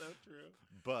 So true.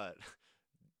 But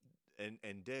and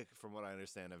Dick, from what I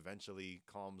understand, eventually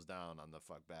calms down on the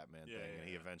fuck Batman thing, and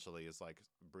he eventually is like,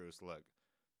 Bruce, look,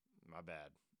 my bad.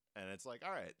 And it's like,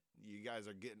 all right, you guys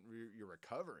are you're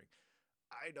recovering.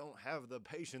 I don't have the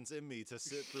patience in me to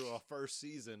sit through a first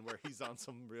season where he's on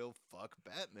some real fuck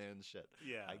Batman shit.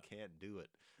 Yeah, I can't do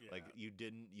it. Yeah. Like you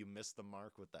missed the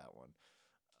mark with that one.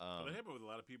 But it happened with a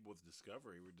lot of people with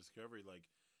Discovery, where Discovery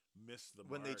missed the mark.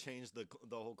 When they changed the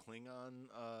whole Klingon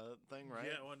thing,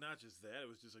 right? Yeah, well, not just that. It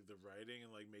was just like the writing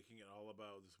and making it all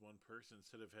about this one person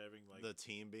instead of having the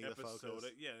team being the focus.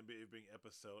 Yeah, and it being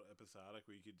episodic,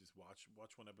 where you could just watch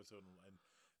one episode and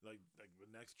like the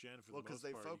next gen for the most part. Because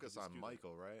they focus on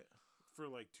Michael, right? For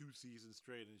 2 seasons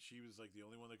straight, and she was the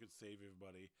only one that could save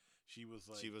everybody. She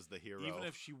was the hero. Even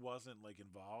if she wasn't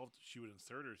involved, she would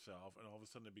insert herself, and all of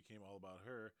a sudden it became all about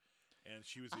her. And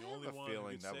she was the only one. I have a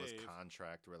feeling that was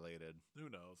contract related. Who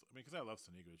knows? I mean, because I love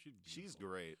Sonequa. She's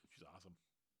great. She's awesome.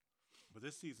 But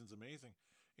this season's amazing.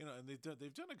 And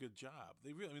they've done a good job.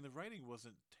 They really. I mean, the writing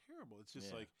wasn't terrible. It's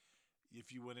just if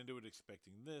you went into it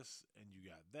expecting this and you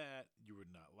got that, you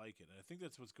would not like it. And I think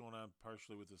that's what's going on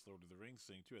partially with this Lord of the Rings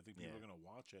thing too. I think people are going to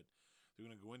watch it. They're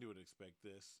going to go into it expect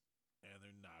this, and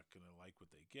they're not going to like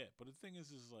what they get. But the thing is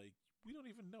we don't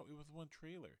even know. It was one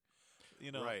trailer.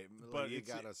 Right, but you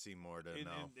gotta see more to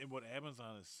know. And what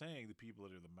Amazon is saying, the people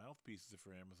that are the mouthpieces for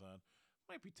Amazon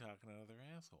might be talking out of their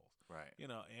assholes. Right.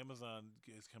 Amazon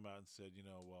has come out and said,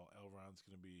 well, Elrond's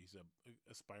he's a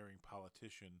aspiring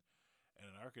politician and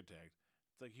an architect.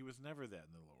 It's like he was never that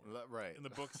in the lore. Right. In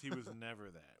the books, he was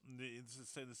never that. It's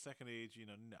the Second Age,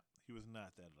 no, he was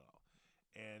not that at all.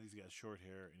 And he's got short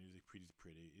hair, and he's pretty.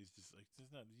 He's just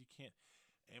you can't.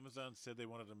 Amazon said they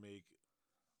wanted to make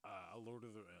a Lord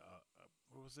of the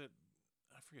what was it?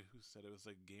 I forget who said it. It was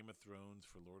like Game of Thrones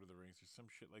for Lord of the Rings or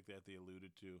some shit like that they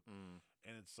alluded to.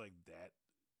 And it's like that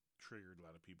triggered a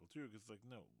lot of people too, because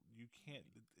no, you can't.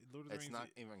 Lord of the Rings, it's not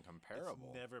even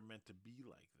comparable. It's never meant to be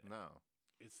like that. No.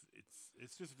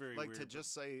 It's just very weird. To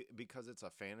just say because it's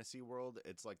a fantasy world,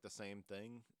 it's like the same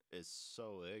thing is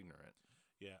so ignorant.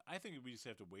 Yeah, I think we just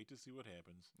have to wait to see what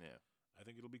happens. Yeah. I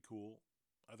think it'll be cool.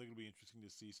 I think it'll be interesting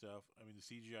to see stuff. I mean, the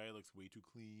CGI looks way too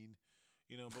clean.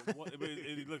 But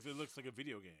it looks like a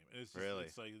video game. And it's just, really?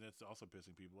 It's that's also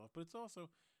pissing people off. But it's also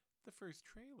the first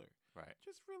trailer. Right.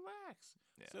 Just relax.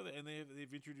 Yeah. So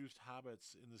they've introduced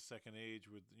hobbits in the Second Age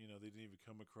with they didn't even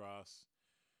come across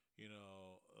the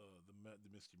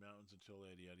Misty Mountains until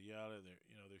yada yada.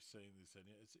 They're saying this and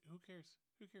who cares?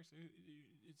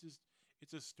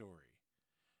 It's a story.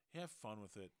 Have fun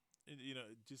with it. And,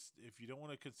 just if you don't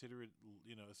want to consider it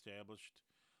established.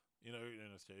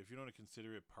 If you don't want to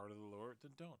consider it part of the lore,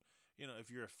 then don't.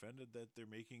 If you're offended that they're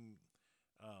making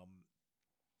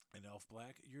an elf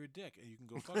black, you're a dick, and you can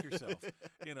go fuck yourself.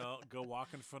 Go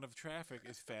walk in front of traffic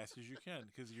as fast as you can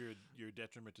because you're a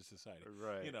detriment to society.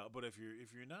 Right. But if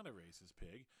you're not a racist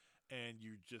pig, and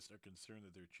you just are concerned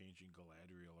that they're changing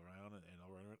Galadriel around and all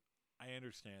around, I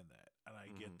understand that, and I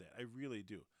get that. I really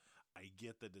do. I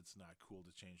get that it's not cool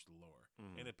to change the lore,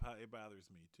 and it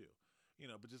bothers me too.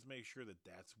 But just make sure that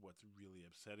that's what's really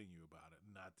upsetting you about it,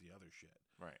 not the other shit.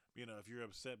 Right. If you're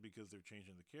upset because they're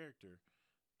changing the character,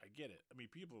 I get it. I mean,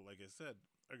 people, like I said,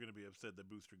 are going to be upset that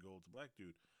Booster Gold's a black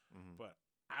dude, but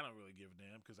I don't really give a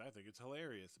damn because I think it's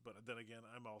hilarious. But then again,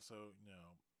 I'm also,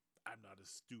 I'm not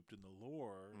as stooped in the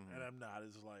lore, and I'm not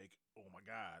as oh my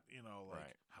God,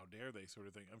 right. How dare they sort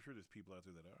of thing. I'm sure there's people out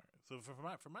there that are. So from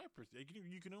my perspective,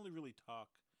 you can only really talk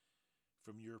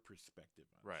from your perspective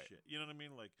on shit. You know what I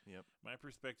mean? My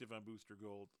perspective on Booster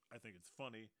Gold, I think it's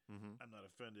funny. I'm not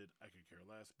offended. I could care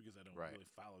less because I don't really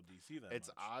follow DC that much.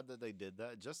 It's odd that they did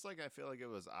that. Just like I feel like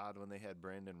it was odd when they had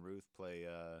Brandon Routh play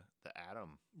the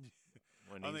Atom.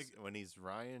 when he's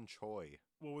Ryan Choi.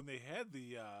 Well, when they had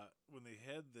I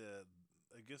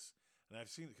guess, and I've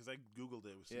seen it because I Googled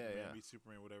it with Superman, meet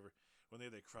Superman, whatever. when they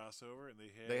had that crossover, and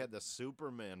they had the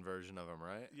Superman version of him,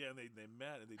 right? Yeah, and they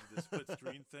met, and they did the split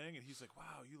screen thing, and he's like,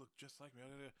 "Wow, you look just like me."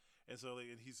 And so,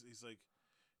 and he's like,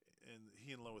 and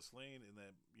he and Lois Lane in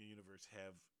that universe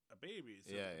have a baby.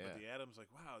 So, But the Atom's like,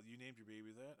 "Wow, you named your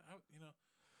baby that?"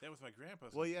 That was my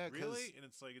grandpa's. Well, like, yeah, really, and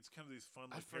it's like it's kind of these fun.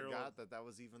 Like, I forgot that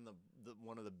was even the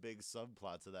one of the big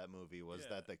subplots of that movie was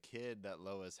that the kid that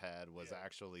Lois had was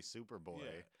actually Superboy.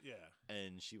 Yeah,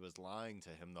 and she was lying to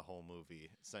him the whole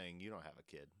movie, saying, "You don't have a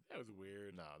kid." That was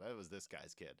weird. No, that was this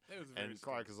guy's kid. And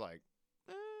Clark is like,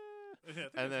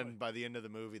 and then by the end of the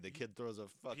movie, the kid throws a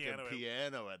fucking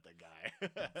piano at the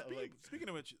guy. Speaking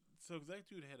of which, so that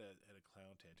dude had a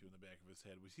clown tattoo in the back of his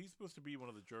head. Was he supposed to be one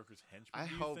of the Joker's henchmen? I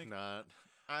hope not.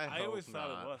 I always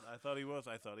thought it was. I thought he was.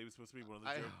 I thought he was supposed to be one of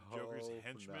the Joker's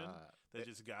henchmen that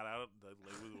just got out. That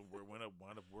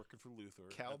wound up working for Luthor.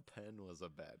 Cal Penn was a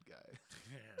bad guy.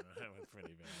 Yeah, that was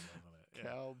pretty bad, wasn't it? Yeah.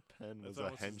 Cal Penn was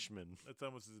a henchman. That's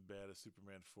almost as bad as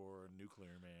Superman 4 or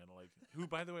Nuclear Man. Like, who,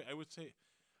 by the way, I would say,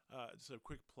 just a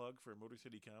quick plug for Motor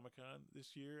City Comic Con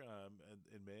this year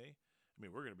in May. I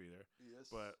mean, we're going to be there.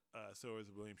 Yes. But so is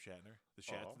William Shatner. The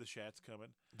Shat's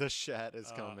coming. The Shat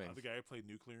is coming. The guy who played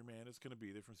Nuclear Man is going to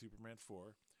be there from Superman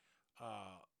 4.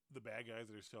 The bad guys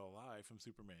that are still alive from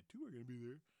Superman 2 are going to be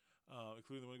there,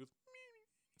 including the one who goes,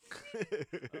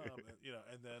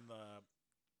 and then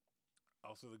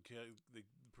also the kid, the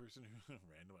person who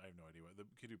random. I have no idea what the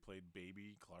kid who played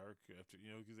Baby Clark after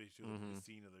because they showed the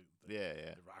scene of the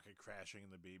rocket crashing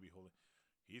and the baby holding.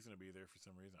 He's going to be there for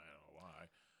some reason. I don't know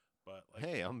why. But like,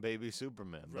 hey, I'm Baby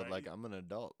Superman, but like I'm an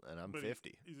adult and I'm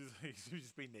 50. He's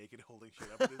just be naked holding shit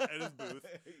up at his booth.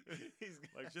 He's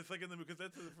like just like in the movie because I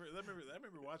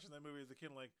remember watching that movie as a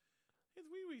kid, like his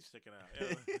wee wee sticking out.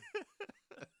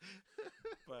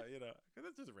 But because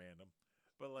that's just random.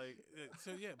 But like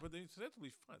so that'll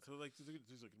be fun. So like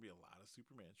there's gonna be a lot of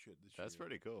Superman shit this year. That's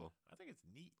pretty cool. I think it's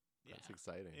neat. Yeah. That's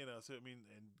exciting. So I mean,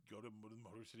 and go to the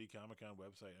Motor City Comic Con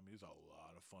website. I mean, there's a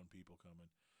lot of fun people coming.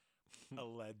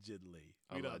 Allegedly.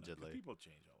 People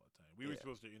change all the time. We were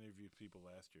supposed to interview people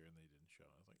last year and they didn't show.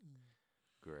 I was like,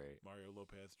 great. Mario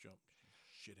Lopez jump,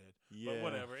 shithead. Yeah. But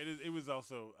whatever. It was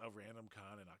also a random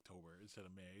con in October instead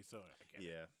of May. So I can't.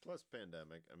 Yeah. Plus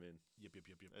pandemic. I mean, yep.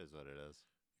 It is what it is.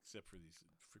 Except for these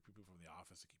freak people from the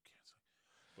office that keep canceling.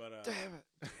 But damn it.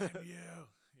 Damn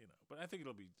you. But I think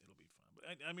it'll be fun.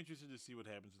 But I'm interested to see what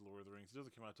happens with Lord of the Rings. It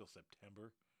doesn't come out till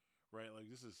September. Right,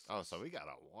 like this is. Oh, so we got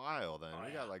a while then.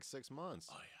 We got like 6 months.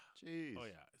 Oh yeah. Jeez. Oh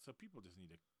yeah. So people just need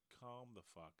to calm the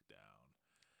fuck down.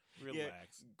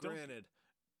 Relax. Yeah, granted,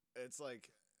 it's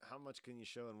like how much can you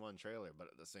show in one trailer, but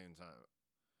at the same time,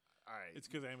 all right. It's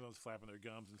because Amazon's flapping their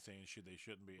gums and saying shit they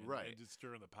shouldn't be. And, right. And just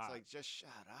stirring the pot. It's like just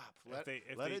shut up. Let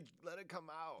it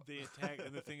come out. They attack,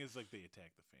 and the thing is, like they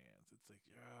attack the fans. It's like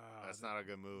that's not a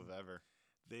good move ever.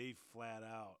 They flat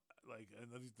out. Like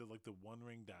the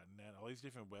OneRing.net, all these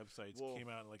different websites came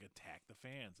out and like attack the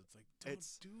fans. It's like don't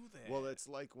do that. Well, it's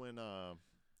like when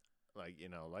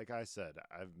like I said,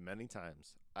 I've many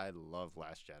times I love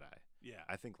Last Jedi. Yeah,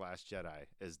 I think Last Jedi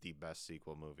is the best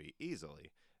sequel movie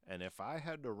easily. And if I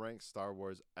had to rank Star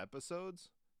Wars episodes,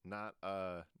 not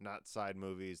side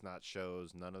movies, not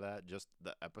shows, none of that, just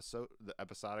the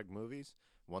episodic movies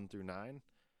 1 through 9,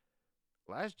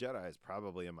 Last Jedi is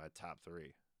probably in my top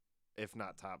 3. If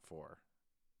not top 4,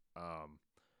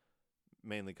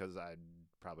 mainly because I'd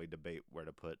probably debate where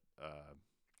to put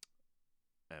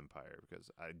Empire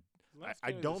because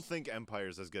I don't think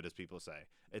Empire's as good as people say.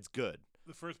 It's good.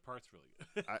 The first part's really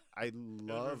good. I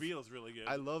love the reveal's really good.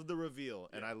 I love the reveal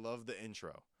and I love the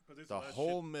intro. The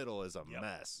whole middle is a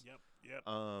mess. Yep.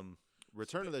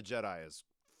 Return of the Jedi is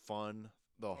fun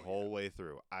the whole way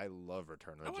through. I love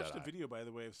Return of the Jedi. I watched a video, by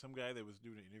the way, of some guy that was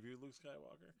doing an interview with Luke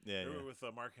Skywalker. Yeah. With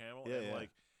Mark Hamill. And like,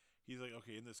 he's like,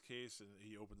 okay, in this case, and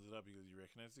he opens it up. He goes, "You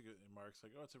recognize it?" And Mark's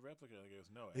like, "Oh, it's a replica." And he goes,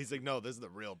 "No." He's like, "No, this is the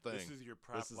real thing. This is your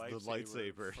prop the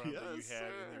lightsaber that you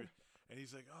had." And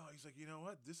he's like, you know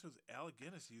what? This was Alec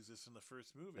Guinness used this in the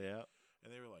first movie. Yeah. And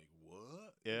they were like,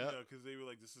 what? Yeah. Because they were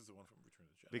like, this is the one from Return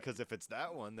of the Jedi. Because if it's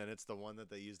that one, then it's the one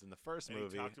that they used in the first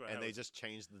movie, and they just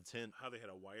changed the tint. How they had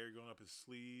a wire going up his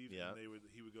sleeve. Yeah. And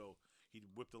he would go, he'd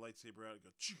whip the lightsaber out and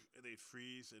go, and they'd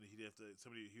freeze, and he'd have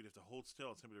to hold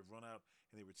still, and somebody would run out,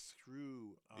 and they would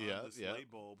screw this light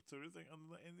bulb sort of thing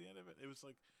in the end of it. It was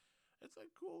like, it's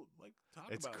like cool, like talk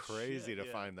about It's crazy to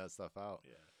find that stuff out.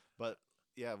 Yeah. But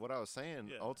yeah, what I was saying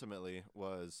ultimately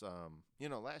was,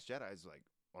 Last Jedi is like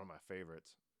one of my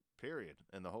favorites, period,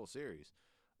 in the whole series,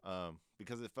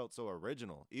 because it felt so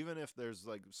original. Even if there's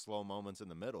like slow moments in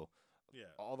the middle,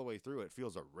 all the way through, it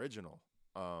feels original.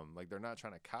 Like they're not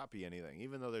trying to copy anything,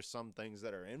 even though there's some things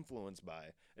that are influenced by.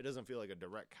 It doesn't feel like a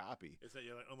direct copy. It's that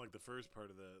unlike the first part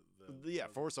of the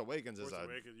Force Awakens is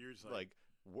you're just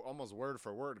almost word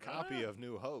for word copy of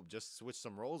New Hope. Just switch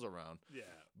some roles around. Yeah,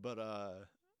 but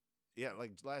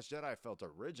like Last Jedi felt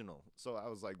original, so I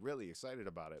was like really excited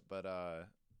about it. But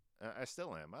I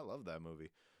still am. I love that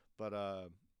movie. But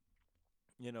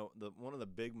one of the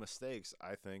big mistakes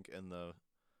I think in the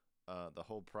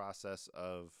whole process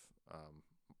of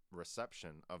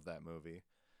reception of that movie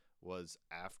was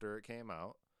after it came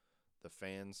out, the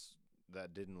fans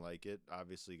that didn't like it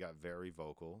obviously got very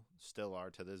vocal. Still are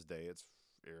to this day. It's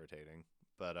irritating,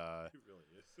 but it really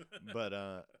is. but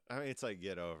I mean, it's like,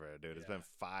 get over it, dude. It's been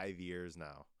 5 years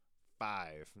now,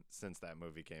 5 since that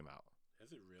movie came out.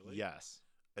 Has it really? Yes,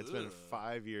 it's been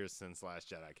 5 years since Last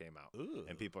Jedi came out,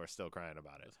 and people are still crying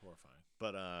about it. That's horrifying.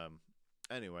 But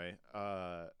anyway,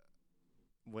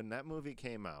 when that movie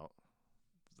came out,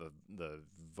 the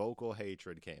vocal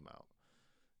hatred came out.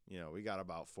 We got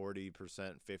about 40%,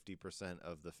 50%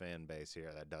 of the fan base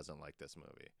here that doesn't like this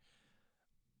movie.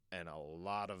 And a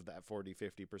lot of that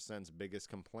 40-50%'s biggest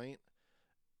complaint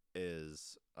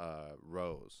is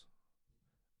Rose,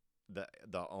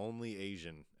 the only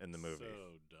Asian in the movie.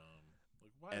 So dumb.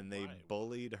 Like, why? And they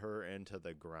bullied her into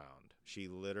the ground. She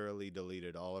literally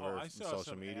deleted all of her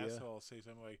social media. I saw some asshole say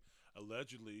something like,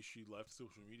 allegedly she left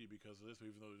social media because of this,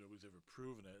 even though nobody's ever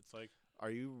proven it. It's like, are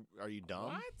you dumb?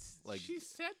 What? Like, she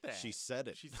said that. She said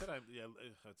it. She said,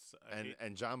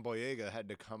 and John Boyega had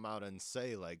to come out and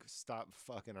say, like, stop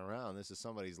fucking around. This is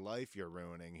somebody's life you're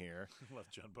ruining here. I love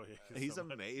John Boyega. He's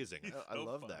amazing. I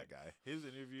love that guy. His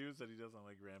interviews that he does on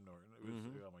like Graham Norton.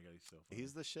 Oh my god, he's so funny.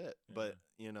 He's the shit. Yeah.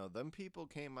 But them people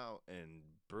came out and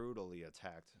brutally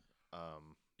attacked.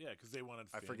 Yeah, because they wanted.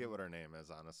 I forget what her name is.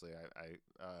 Honestly,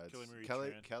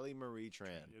 Kelly Marie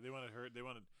Tran. Yeah, they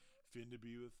wanted Finn to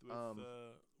be with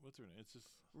what's her name? It's just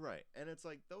right, and it's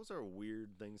like those are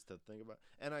weird things to think about.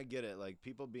 And I get it, like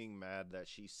people being mad that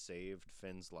she saved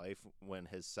Finn's life when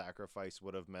his sacrifice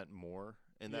would have meant more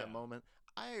in that moment.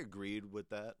 I agreed with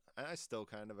that. I still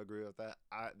kind of agree with that.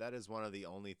 That is one of the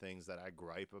only things that I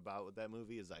gripe about with that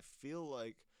movie is I feel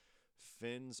like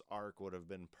Finn's arc would have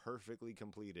been perfectly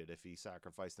completed if he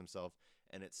sacrificed himself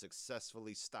and it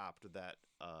successfully stopped that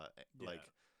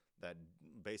that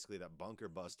basically that bunker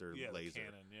buster laser.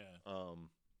 The cannon,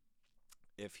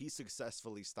 if he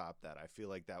successfully stopped that, I feel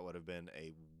like that would have been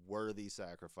a worthy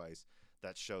sacrifice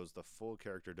that shows the full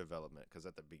character development, because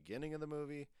at the beginning of the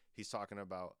movie he's talking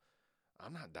about,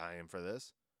 I'm not dying for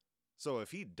this. So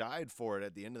if he died for it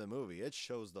at the end of the movie, it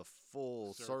shows the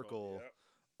full circle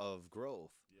of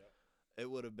growth. It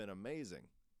would have been amazing.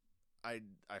 I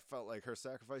felt like her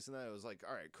sacrificing that, it was like,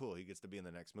 all right, cool, he gets to be in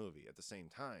the next movie. At the same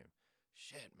time,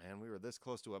 shit, man, we were this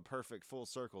close to a perfect full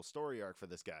circle story arc for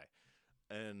this guy.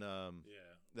 And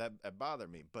that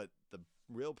bothered me. But the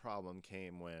real problem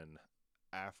came when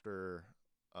after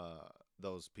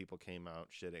those people came out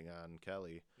shitting on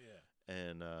Kelly. Yeah.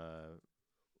 And a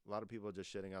lot of people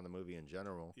just shitting on the movie in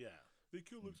general. Yeah. They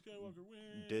killed Luke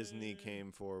Skywalker. Disney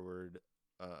came forward.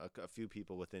 A few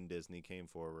people within Disney came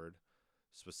forward,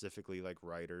 specifically like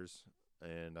writers,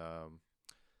 and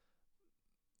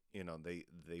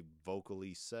they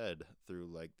vocally said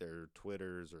through like their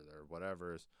Twitters or their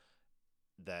whatevers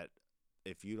that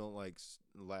if you don't like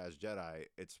Last Jedi,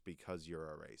 it's because you're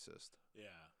a racist. Yeah.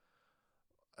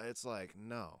 It's like,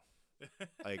 no.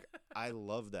 Like, I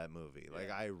love that movie. Like,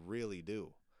 I really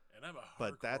do. And I'm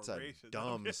but that's a racist.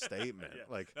 dumb statement.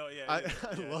 Like, I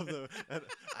love them.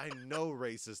 I know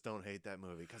racists don't hate that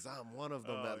movie because I'm one of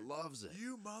them that loves it.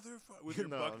 You motherfucker! With your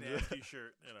Buck Nasty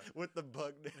shirt, with the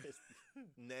Buck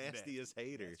nastiest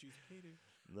hater. Nastiest hater.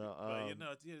 No,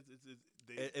 but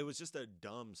it was just a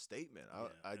dumb statement.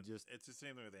 It's the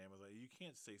same thing with Amazon. You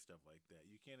can't say stuff like that.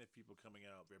 You can't have people coming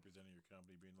out representing your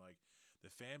company being like, the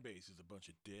fan base is a bunch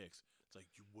of dicks. It's like,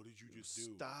 what did you just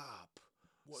do? Stop.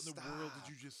 What in the world did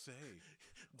you just say?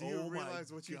 Do you realize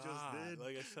what you just did?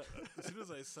 Like as soon as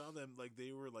I saw them, like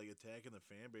they were like attacking the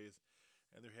fan base,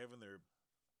 and they're having their,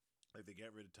 like they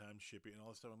got rid of time shipping and all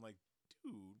this stuff. I'm like,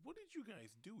 dude, what did you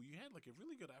guys do? You had like a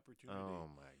really good opportunity. Oh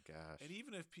my gosh! And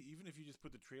even if you just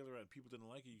put the trailer out and people didn't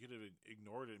like it, you could have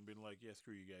ignored it and been like, yeah,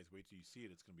 screw you guys. Wait till you see it.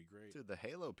 It's gonna be great. Dude, the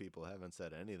Halo people haven't said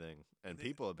anything, and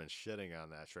people have been shitting on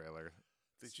that trailer.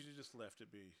 They should have just left it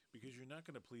be, because you're not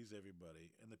going to please everybody,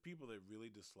 and the people that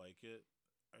really dislike it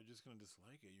are just going to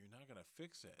dislike it. You're not going to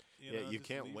fix it. You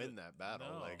can't win that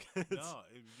battle. No, like, no.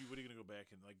 What are you going to go back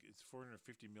and like? It's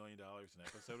 $450 million an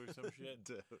episode or some shit,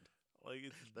 dude. Like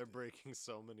they're breaking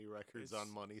so many records on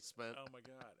money spent. Oh my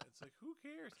god! It's like, who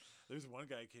cares? There's one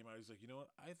guy who came out. He's like, you know what?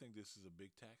 I think this is a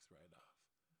big tax write-off.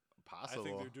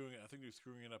 possible. I think they're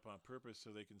screwing it up on purpose so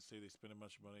they can say they spent a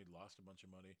bunch of money, lost a bunch of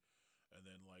money, and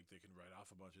then like they can write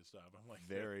off a bunch of stuff. I'm like,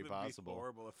 very possible. Be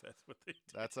horrible if that's what they do.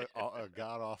 That's a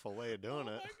god awful way of doing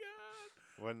it. Oh my god.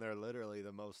 When they're literally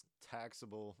the most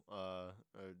taxable,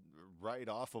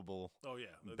 write-offable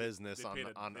business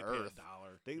on Earth.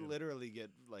 They literally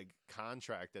get like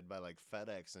contracted by like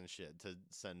FedEx and shit to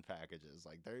send packages.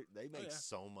 Like they make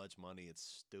so much money, it's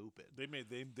stupid.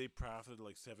 They profited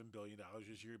like $7 billion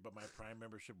this year, but my Prime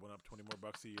membership went up $20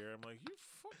 more a year. I'm like,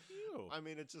 fuck you. I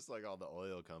mean, it's just like all the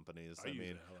oil companies. I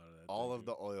mean, all of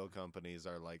the oil companies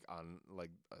are like on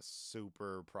like a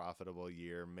super profitable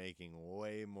year, making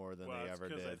way more than they ever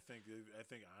did. I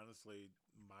think honestly,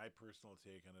 my personal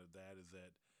take on that is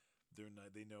that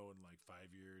they know in like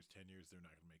 5 years, 10 years, they're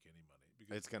not going to make any money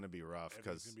because it's going to be rough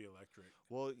because it's going to be electric.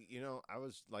 Well, I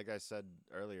was like I said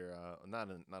earlier, not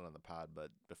on the pod,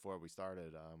 but before we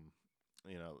started,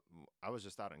 I was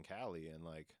just out in Cali and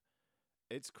like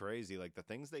it's crazy. Like the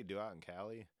things they do out in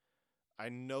Cali, I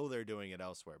know they're doing it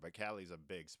elsewhere, but Cali's a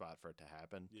big spot for it to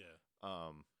happen. Yeah.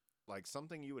 Like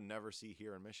something you would never see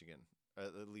here in Michigan,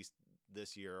 at least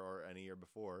this year or any year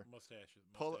before. Mustaches.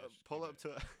 Pull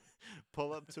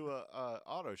up to a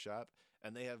auto shop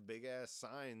and they have big ass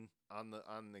sign on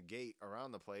the gate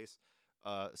around the place,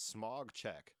 smog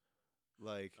check.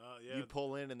 Like you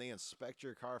pull in and they inspect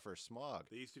your car for smog.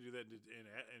 They used to do that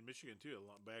in Michigan too.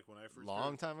 Back when I first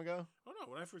time ago. Oh no,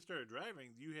 when I first started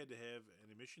driving, you had to have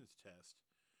an emissions test.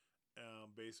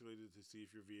 Basically to see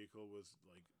if your vehicle was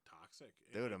like toxic.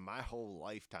 Dude, in my whole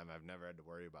lifetime, I've never had to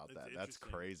worry about that. That's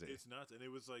crazy. It's nuts. And it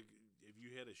was like if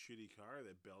you had a shitty car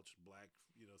that belched black,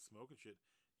 smoke and shit,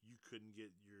 you couldn't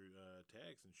get your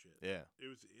tags and shit. Yeah, it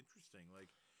was interesting. Like,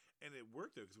 and it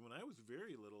worked though because when I was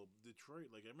very little,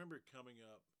 Detroit. Like I remember coming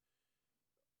up,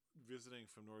 visiting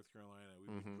from North Carolina. We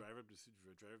would drive up to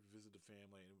visit the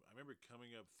family, and I remember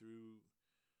coming up through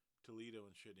Toledo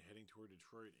and shit, and heading toward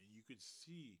Detroit, and you could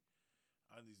see.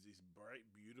 On these bright,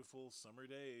 beautiful summer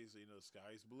days, the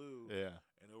sky's blue. Yeah.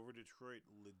 And over Detroit,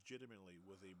 legitimately,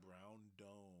 was a brown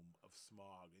dome of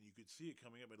smog. And you could see it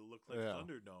coming up. It looked like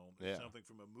Thunderdome. Or something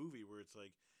from a movie where it's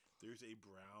like, there's a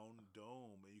brown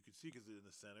dome. And you could see because in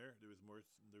the center, there was more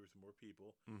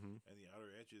people. Mm-hmm. And the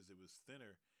outer edges, it was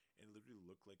thinner. And it literally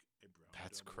looked like a brown dome.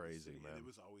 That's crazy, man. And it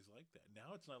was always like that.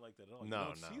 Now it's not like that at all.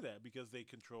 No, you don't see that because they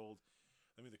controlled,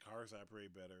 the cars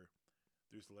operate better.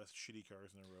 There's less shitty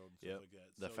cars in the road and stuff like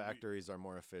that. The factories are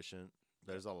more efficient.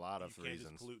 There's a lot of reasons. You can't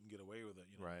just pollute and get away with it,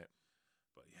 Right.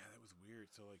 But yeah, that was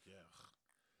weird. So like,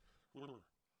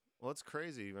 Well, it's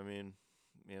crazy. I mean,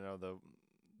 the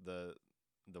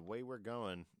way we're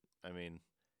going. I mean,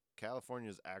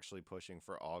 California's actually pushing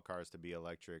for all cars to be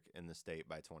electric in the state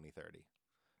by 2030,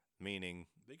 meaning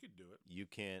they could do it. You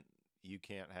can't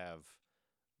have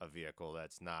a vehicle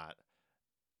that's not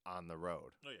on the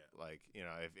road. Oh yeah. Like,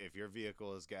 if your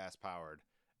vehicle is gas powered,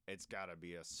 it's got to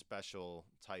be a special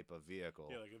type of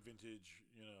vehicle. Yeah, like a vintage,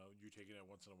 you're taking it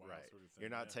once in a while sort of thing. You're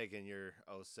not taking your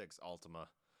 06 Altima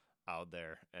out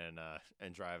there and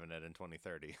driving it in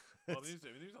 2030. Well,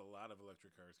 there's a lot of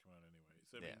electric cars coming out anyway.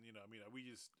 So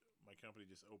my company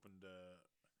just opened a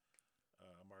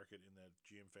market in that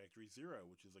GM Factory Zero,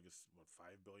 which is like a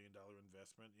 $5 billion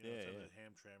investment. It's on the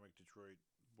Hamtramck Detroit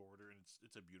border, and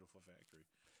it's a beautiful factory.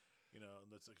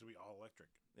 That's going to be all electric.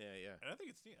 Yeah. And I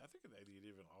think it's neat. I think the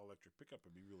idea of an all electric pickup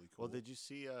would be really cool. Well, did you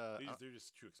see? They're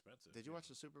just too expensive. Did you watch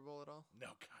the Super Bowl at all?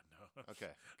 No, God, no.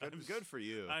 Okay, good for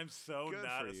you. I'm so good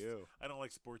not. For you. I don't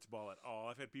like sports ball at all.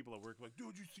 I've had people at work like,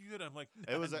 "Dude, you see it?" I'm like,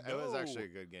 it was actually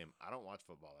a good game. I don't watch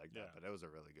football like that, but it was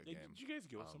a really good game. Did you guys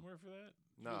go somewhere for that?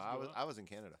 No, I was in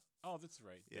Canada. Oh, that's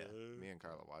right. Yeah, me and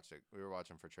Carla watched it. We were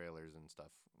watching for trailers and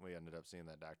stuff. We ended up seeing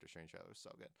that Doctor Strange trailer. It was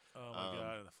so good. Oh my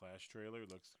god, and the Flash trailer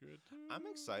looks good too. I'm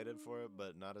excited for it,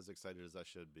 but not as excited as I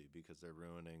should be because they're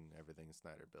ruining everything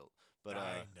Snyder built. But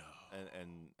I know.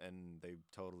 And they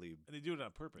totally and they do it on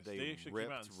purpose. They actually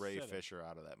ripped Ray Fisher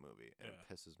out of that movie, and it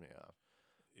pisses me off.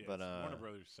 Yeah, but Warner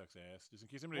Brothers sucks ass. Just in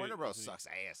case somebody Warner Bros. Sucks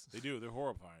ass. They do. They're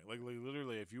horrifying. Like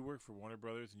literally, if you work for Warner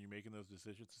Brothers and you're making those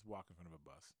decisions, just walk in front of a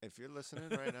bus. If you're listening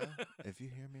right now, if you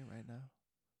hear me right now,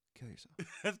 kill yourself.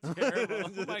 That's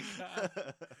terrible. Oh my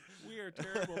god, we are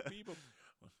terrible people.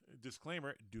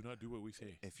 Disclaimer: do not do what we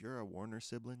say. If you're a Warner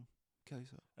sibling, kill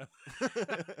yourself.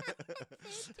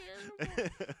 That's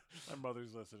terrible. My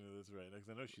mother's listening to this right now because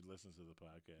I know she listens to the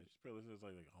podcast. She's probably listening to this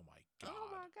like, oh my god. Oh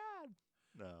my god.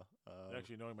 No.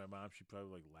 Actually, knowing my mom, she'd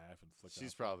probably like laugh and flick.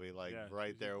 She's probably like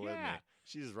right there with me.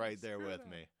 She's right there with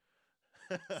me.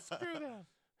 Screw them.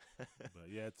 But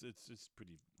yeah, it's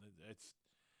pretty. It's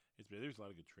there's a lot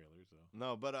of good trailers though.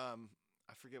 No, but I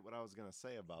forget what I was gonna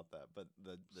say about that. But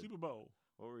the Super Bowl.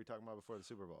 What were we talking about before the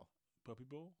Super Bowl? Puppy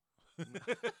Bowl?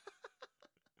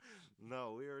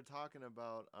 No, we were talking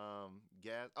about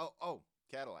gas. Oh,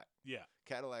 Cadillac. Yeah.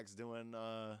 Cadillac's doing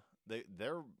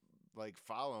they're like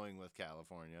following with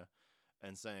California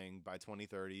and saying by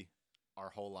 2030 our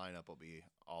whole lineup will be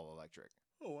all electric.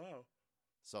 Oh wow.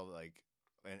 So like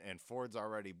and Ford's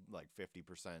already like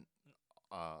 50%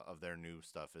 of their new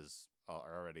stuff is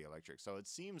already electric. So it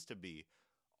seems to be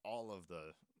all of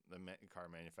the car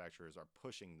manufacturers are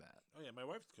pushing that. Oh yeah, my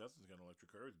wife's cousin's got an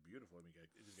electric car. It's beautiful. I mean, it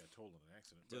just got totaled in an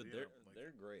accident. Dude, but,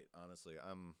 they're great. Honestly,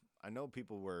 I know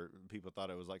people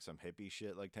thought it was like some hippie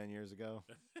shit like 10 years ago,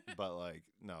 but like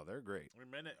no, they're great. I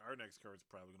mean, our next car is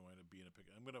probably going to wind up being a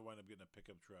pickup. I'm going to wind up getting a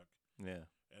pickup truck. Yeah,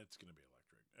 and it's going to be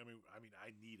electric. I mean,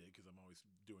 I need it because I'm always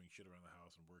doing shit around the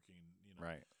house and working.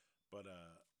 Right. But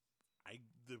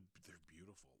they're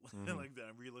beautiful. Mm-hmm. Like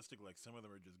I'm realistic. Like some of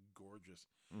them are just gorgeous.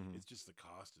 Mm-hmm. It's just the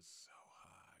cost is so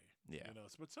high. Yeah.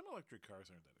 But some electric cars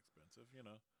aren't that expensive.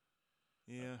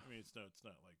 Yeah. I mean, it's not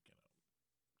like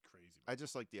crazy. I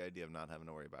just like the idea of not having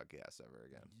to worry about gas ever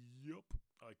again. Yup.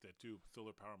 I like that too.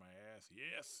 Solar power my ass.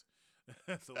 Yes.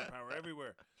 Solar power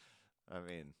everywhere. I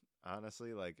mean,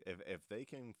 honestly, like if they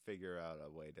can figure out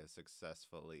a way to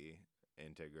successfully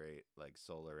integrate like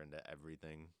solar into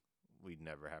everything, we'd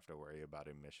never have to worry about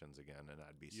emissions again, and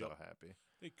I'd be so happy.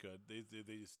 They could. They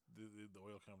just the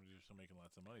oil companies are still making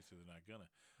lots of money, so they're not gonna.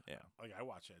 Yeah. Like I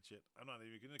watch that shit. I'm not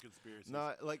even getting a conspiracy.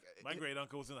 No, like my great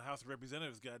uncle was in the House of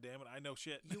Representatives. God damn it, I know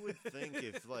shit. You would think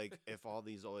if all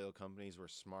these oil companies were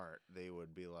smart, they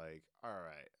would be like, all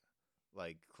right,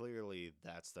 like clearly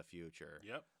that's the future.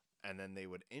 Yep. And then they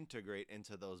would integrate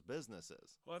into those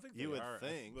businesses. Well, I think you would are.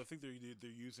 think. I think they're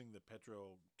using the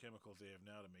petrochemicals they have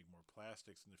now to make more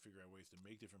plastics and to figure out ways to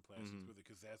make different plastics with it,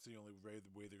 because that's the only way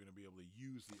they're going to be able to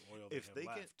use the oil they have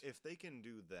left. If they can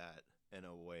do that in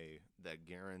a way that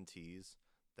guarantees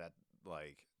that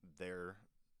like they're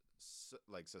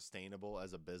like sustainable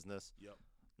as a business. Yep.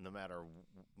 No matter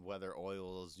whether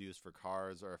oil is used for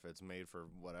cars or if it's made for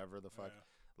whatever the fuck,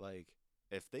 like.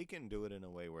 If they can do it in a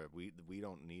way where we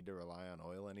don't need to rely on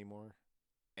oil anymore,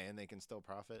 and they can still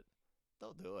profit,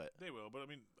 they'll do it. They will, but I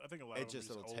mean, I think a lot of them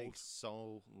it'll take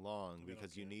so long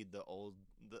because you need the old,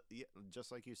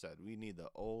 just like you said, we need the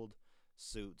old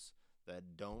suits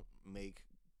that don't make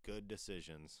good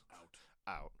decisions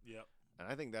out. Yep. And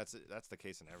I think that's the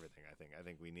case in everything. I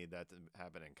think we need that to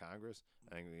happen in Congress.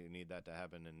 I think we need that to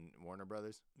happen in Warner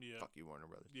Brothers. Yeah. Fuck you, Warner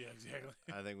Brothers. Yeah, exactly.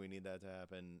 I think we need that to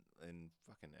happen in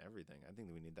fucking everything. I think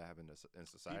we need that to happen in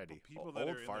society. People that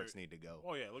old farts need to go.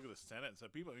 Oh yeah, look at the Senate and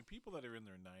stuff. People that are in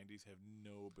their 90s have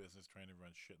no business trying to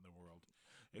run shit in the world.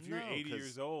 If you're 80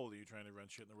 years old and you're trying to run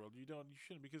shit in the world, you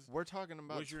shouldn't, because we're talking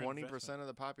about 20% of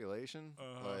the population,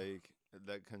 like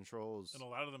that controls. And a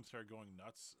lot of them start going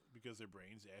nuts because their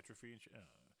brains atrophy and shit.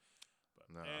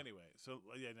 Anyway, so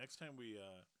yeah, next time we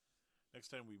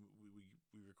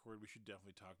record, we should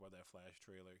definitely talk about that Flash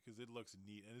trailer because it looks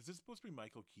neat. And is this supposed to be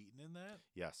Michael Keaton in that?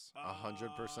 Yes,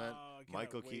 100%.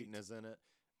 Michael Keaton is in it,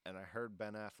 and I heard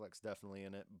Ben Affleck's definitely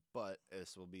in it, but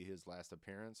this will be his last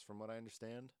appearance, from what I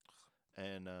understand.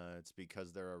 And it's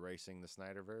because they're erasing the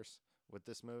Snyderverse with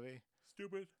this movie.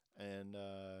 Stupid. And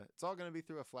it's all going to be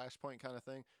through a Flashpoint kind of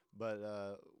thing,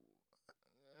 but.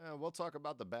 We'll talk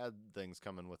about the bad things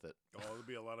coming with it. Oh, there'll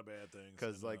be a lot of bad things.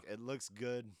 Because, like, it looks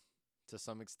good to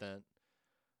some extent.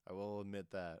 I will admit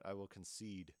that. I will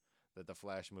concede that the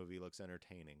Flash movie looks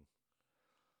entertaining.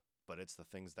 But it's the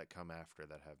things that come after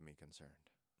that have me concerned.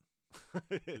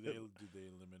 Did they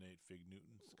eliminate Fig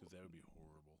Newtons? Because that would be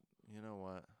horrible. You know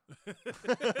what?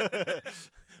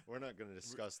 We're not going to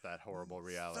discuss that horrible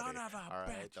reality. Son of a all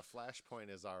right, bitch. the Flashpoint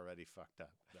is already fucked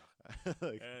up. No.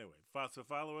 Anyway, so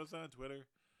follow us on Twitter.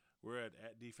 We're at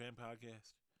DFan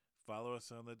Podcast. Follow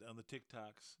us on the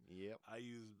TikToks. Yep. I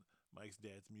use Mike's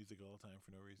dad's music all the time for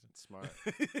no reason. Smart.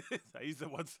 I use the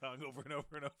one song over and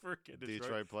over and over again.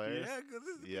 Detroit Players?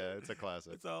 Yeah, it's a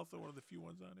classic. It's also one of the few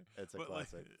ones on there. It's a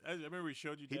classic. I remember we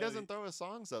showed you. He doesn't throw his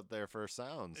songs up there for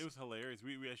sounds. It was hilarious.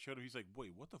 We showed him. He's like,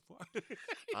 "Wait, what the fuck?"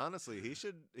 Honestly, he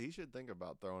should think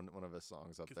about throwing one of his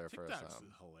songs up there for a TikTok's sound.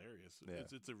 Hilarious. Yeah.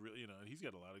 It's a real, he's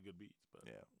got a lot of good beats, but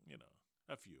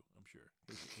a few, I'm sure.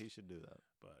 He should do that.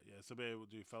 But yeah, somebody will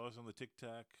do. Follow us on the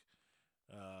TikTok.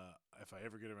 If I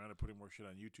ever get around to putting more shit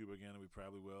on YouTube again, we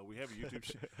probably will. We have a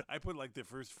YouTube. I put like the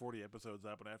first 40 episodes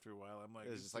up, and after a while, I'm like,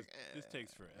 this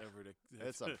takes forever to.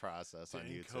 It's a process on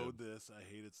YouTube. Encode this. I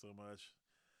hate it so much.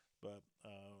 But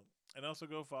and also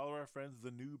go follow our friends,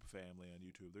 the Noob family, on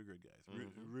YouTube. They're good guys.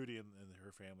 Mm-hmm. Rudy and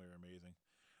her family are amazing.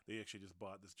 They actually just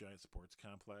bought this giant sports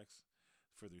complex.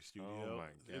 for their studio. Oh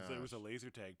my gosh. It was a laser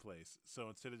tag place. So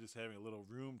instead of just having a little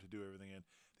room to do everything in,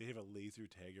 they have a laser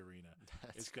tag arena.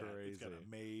 That's It's got crazy. a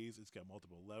maze. It's got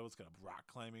multiple levels. It's got a rock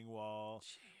climbing wall.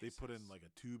 They put in like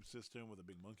a tube system with a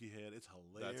big monkey head. It's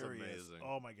hilarious. That's amazing.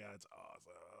 Oh my God, it's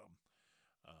awesome.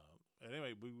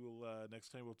 Anyway, we will next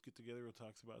time we'll get together. We'll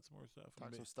talk about some more stuff.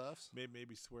 Talk some stuffs.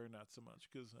 Maybe swear not so much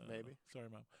because Maybe. Sorry,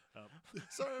 Mom.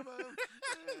 Sorry, Mom.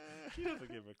 She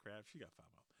doesn't give a crap. She got 5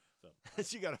 Mom. So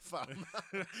She got a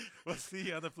 5. we'll see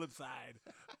you on the flip side.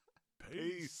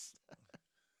 Peace.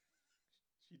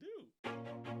 She do.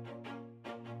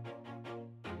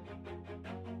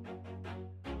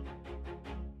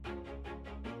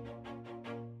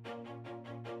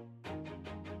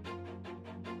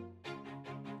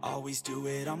 Always do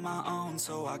it on my own,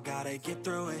 so I gotta get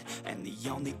through it. And the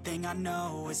only thing I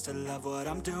know is to love what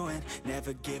I'm doing.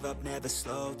 Never give up, never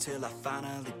slow, till I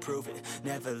finally prove it.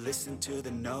 Never listen to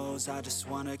the no's, I just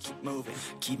wanna keep moving.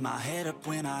 Keep my head up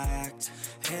when I act,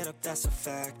 head up, that's a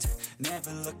fact.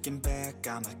 Never looking back,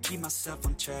 I'ma keep myself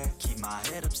on track. Keep my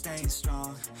head up, staying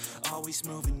strong, always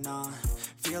moving on.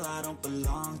 Feel I don't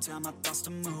belong, tell my thoughts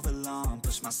to move along.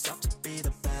 Push myself to be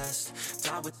the best,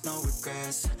 die with no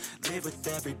regrets. Live with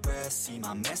every breath, see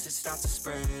my message start to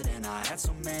spread. And I had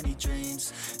so many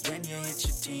dreams, then you hit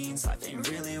your teens. Life ain't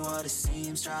really what it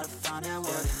seems, try to find out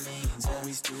what it means.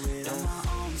 Always do it on my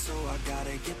own, so I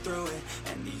gotta get through it.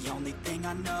 And the only thing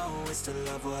I know is to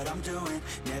love what I'm doing.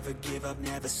 Never give up,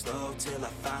 never slow, till I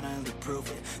finally prove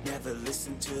it. Never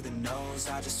listen to the no's,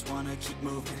 I just wanna keep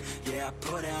moving. Yeah, I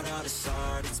put out all this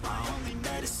art, it's my only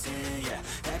medicine. Yeah,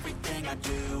 everything I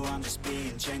do, I'm just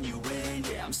being genuine.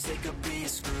 Yeah, I'm sick of being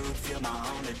screwed, feel my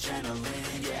own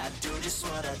adrenaline. Yeah, I do just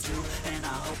what I do, and I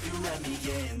hope you let me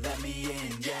in,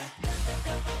 yeah.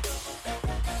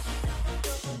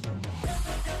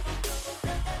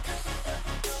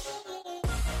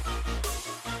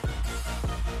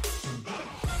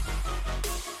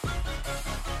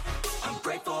 I'm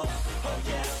grateful, oh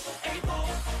yeah, able,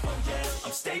 oh yeah,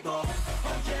 I'm stable,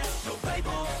 oh yeah, no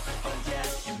label, oh yeah,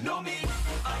 you know me,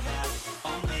 I have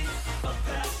only a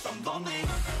path, I'm lonely,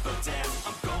 but damn,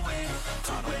 I'm going to win.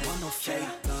 I don't want no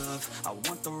fake love, I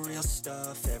want the real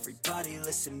stuff. Everybody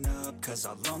listen up, cause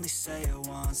I'll only say it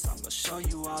once. I'm gonna show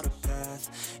you all the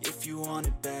path, if you want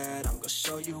it bad. I'm gonna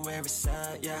show you where it's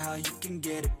at, yeah, how you can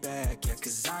get it back. Yeah,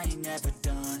 cause I ain't never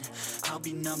done, I'll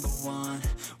be number one.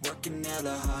 Working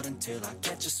hella hard until I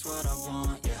get just what I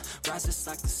want, yeah. Rises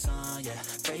like the sun, yeah,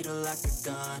 fatal like a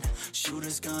gun.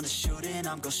 Shooter's gonna shoot and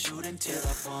I'm gonna shoot until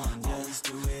I won, yeah. Always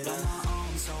do it on my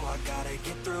own, so I gotta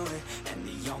get through it. And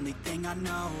the only thing I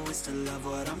know is to love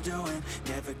what I'm doing.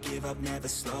 Never give up, never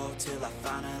slow, till I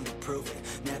finally prove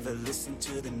it. Never listen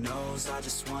to the no's, I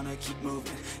just wanna keep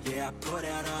moving. Yeah, I put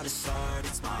out all this art,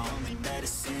 it's my only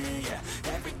medicine. Yeah,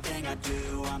 everything I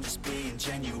do, I'm just being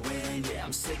genuine. Yeah,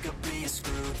 I'm sick of being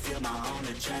screwed, feel my own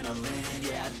adrenaline.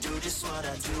 Yeah, I do just what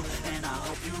I do, and I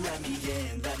hope you let me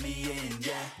in,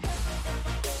 yeah.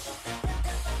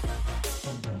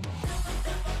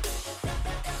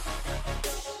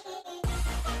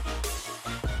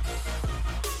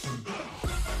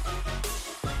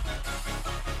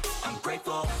 I'm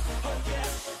grateful, oh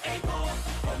yeah, able,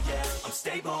 oh yeah, I'm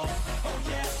stable.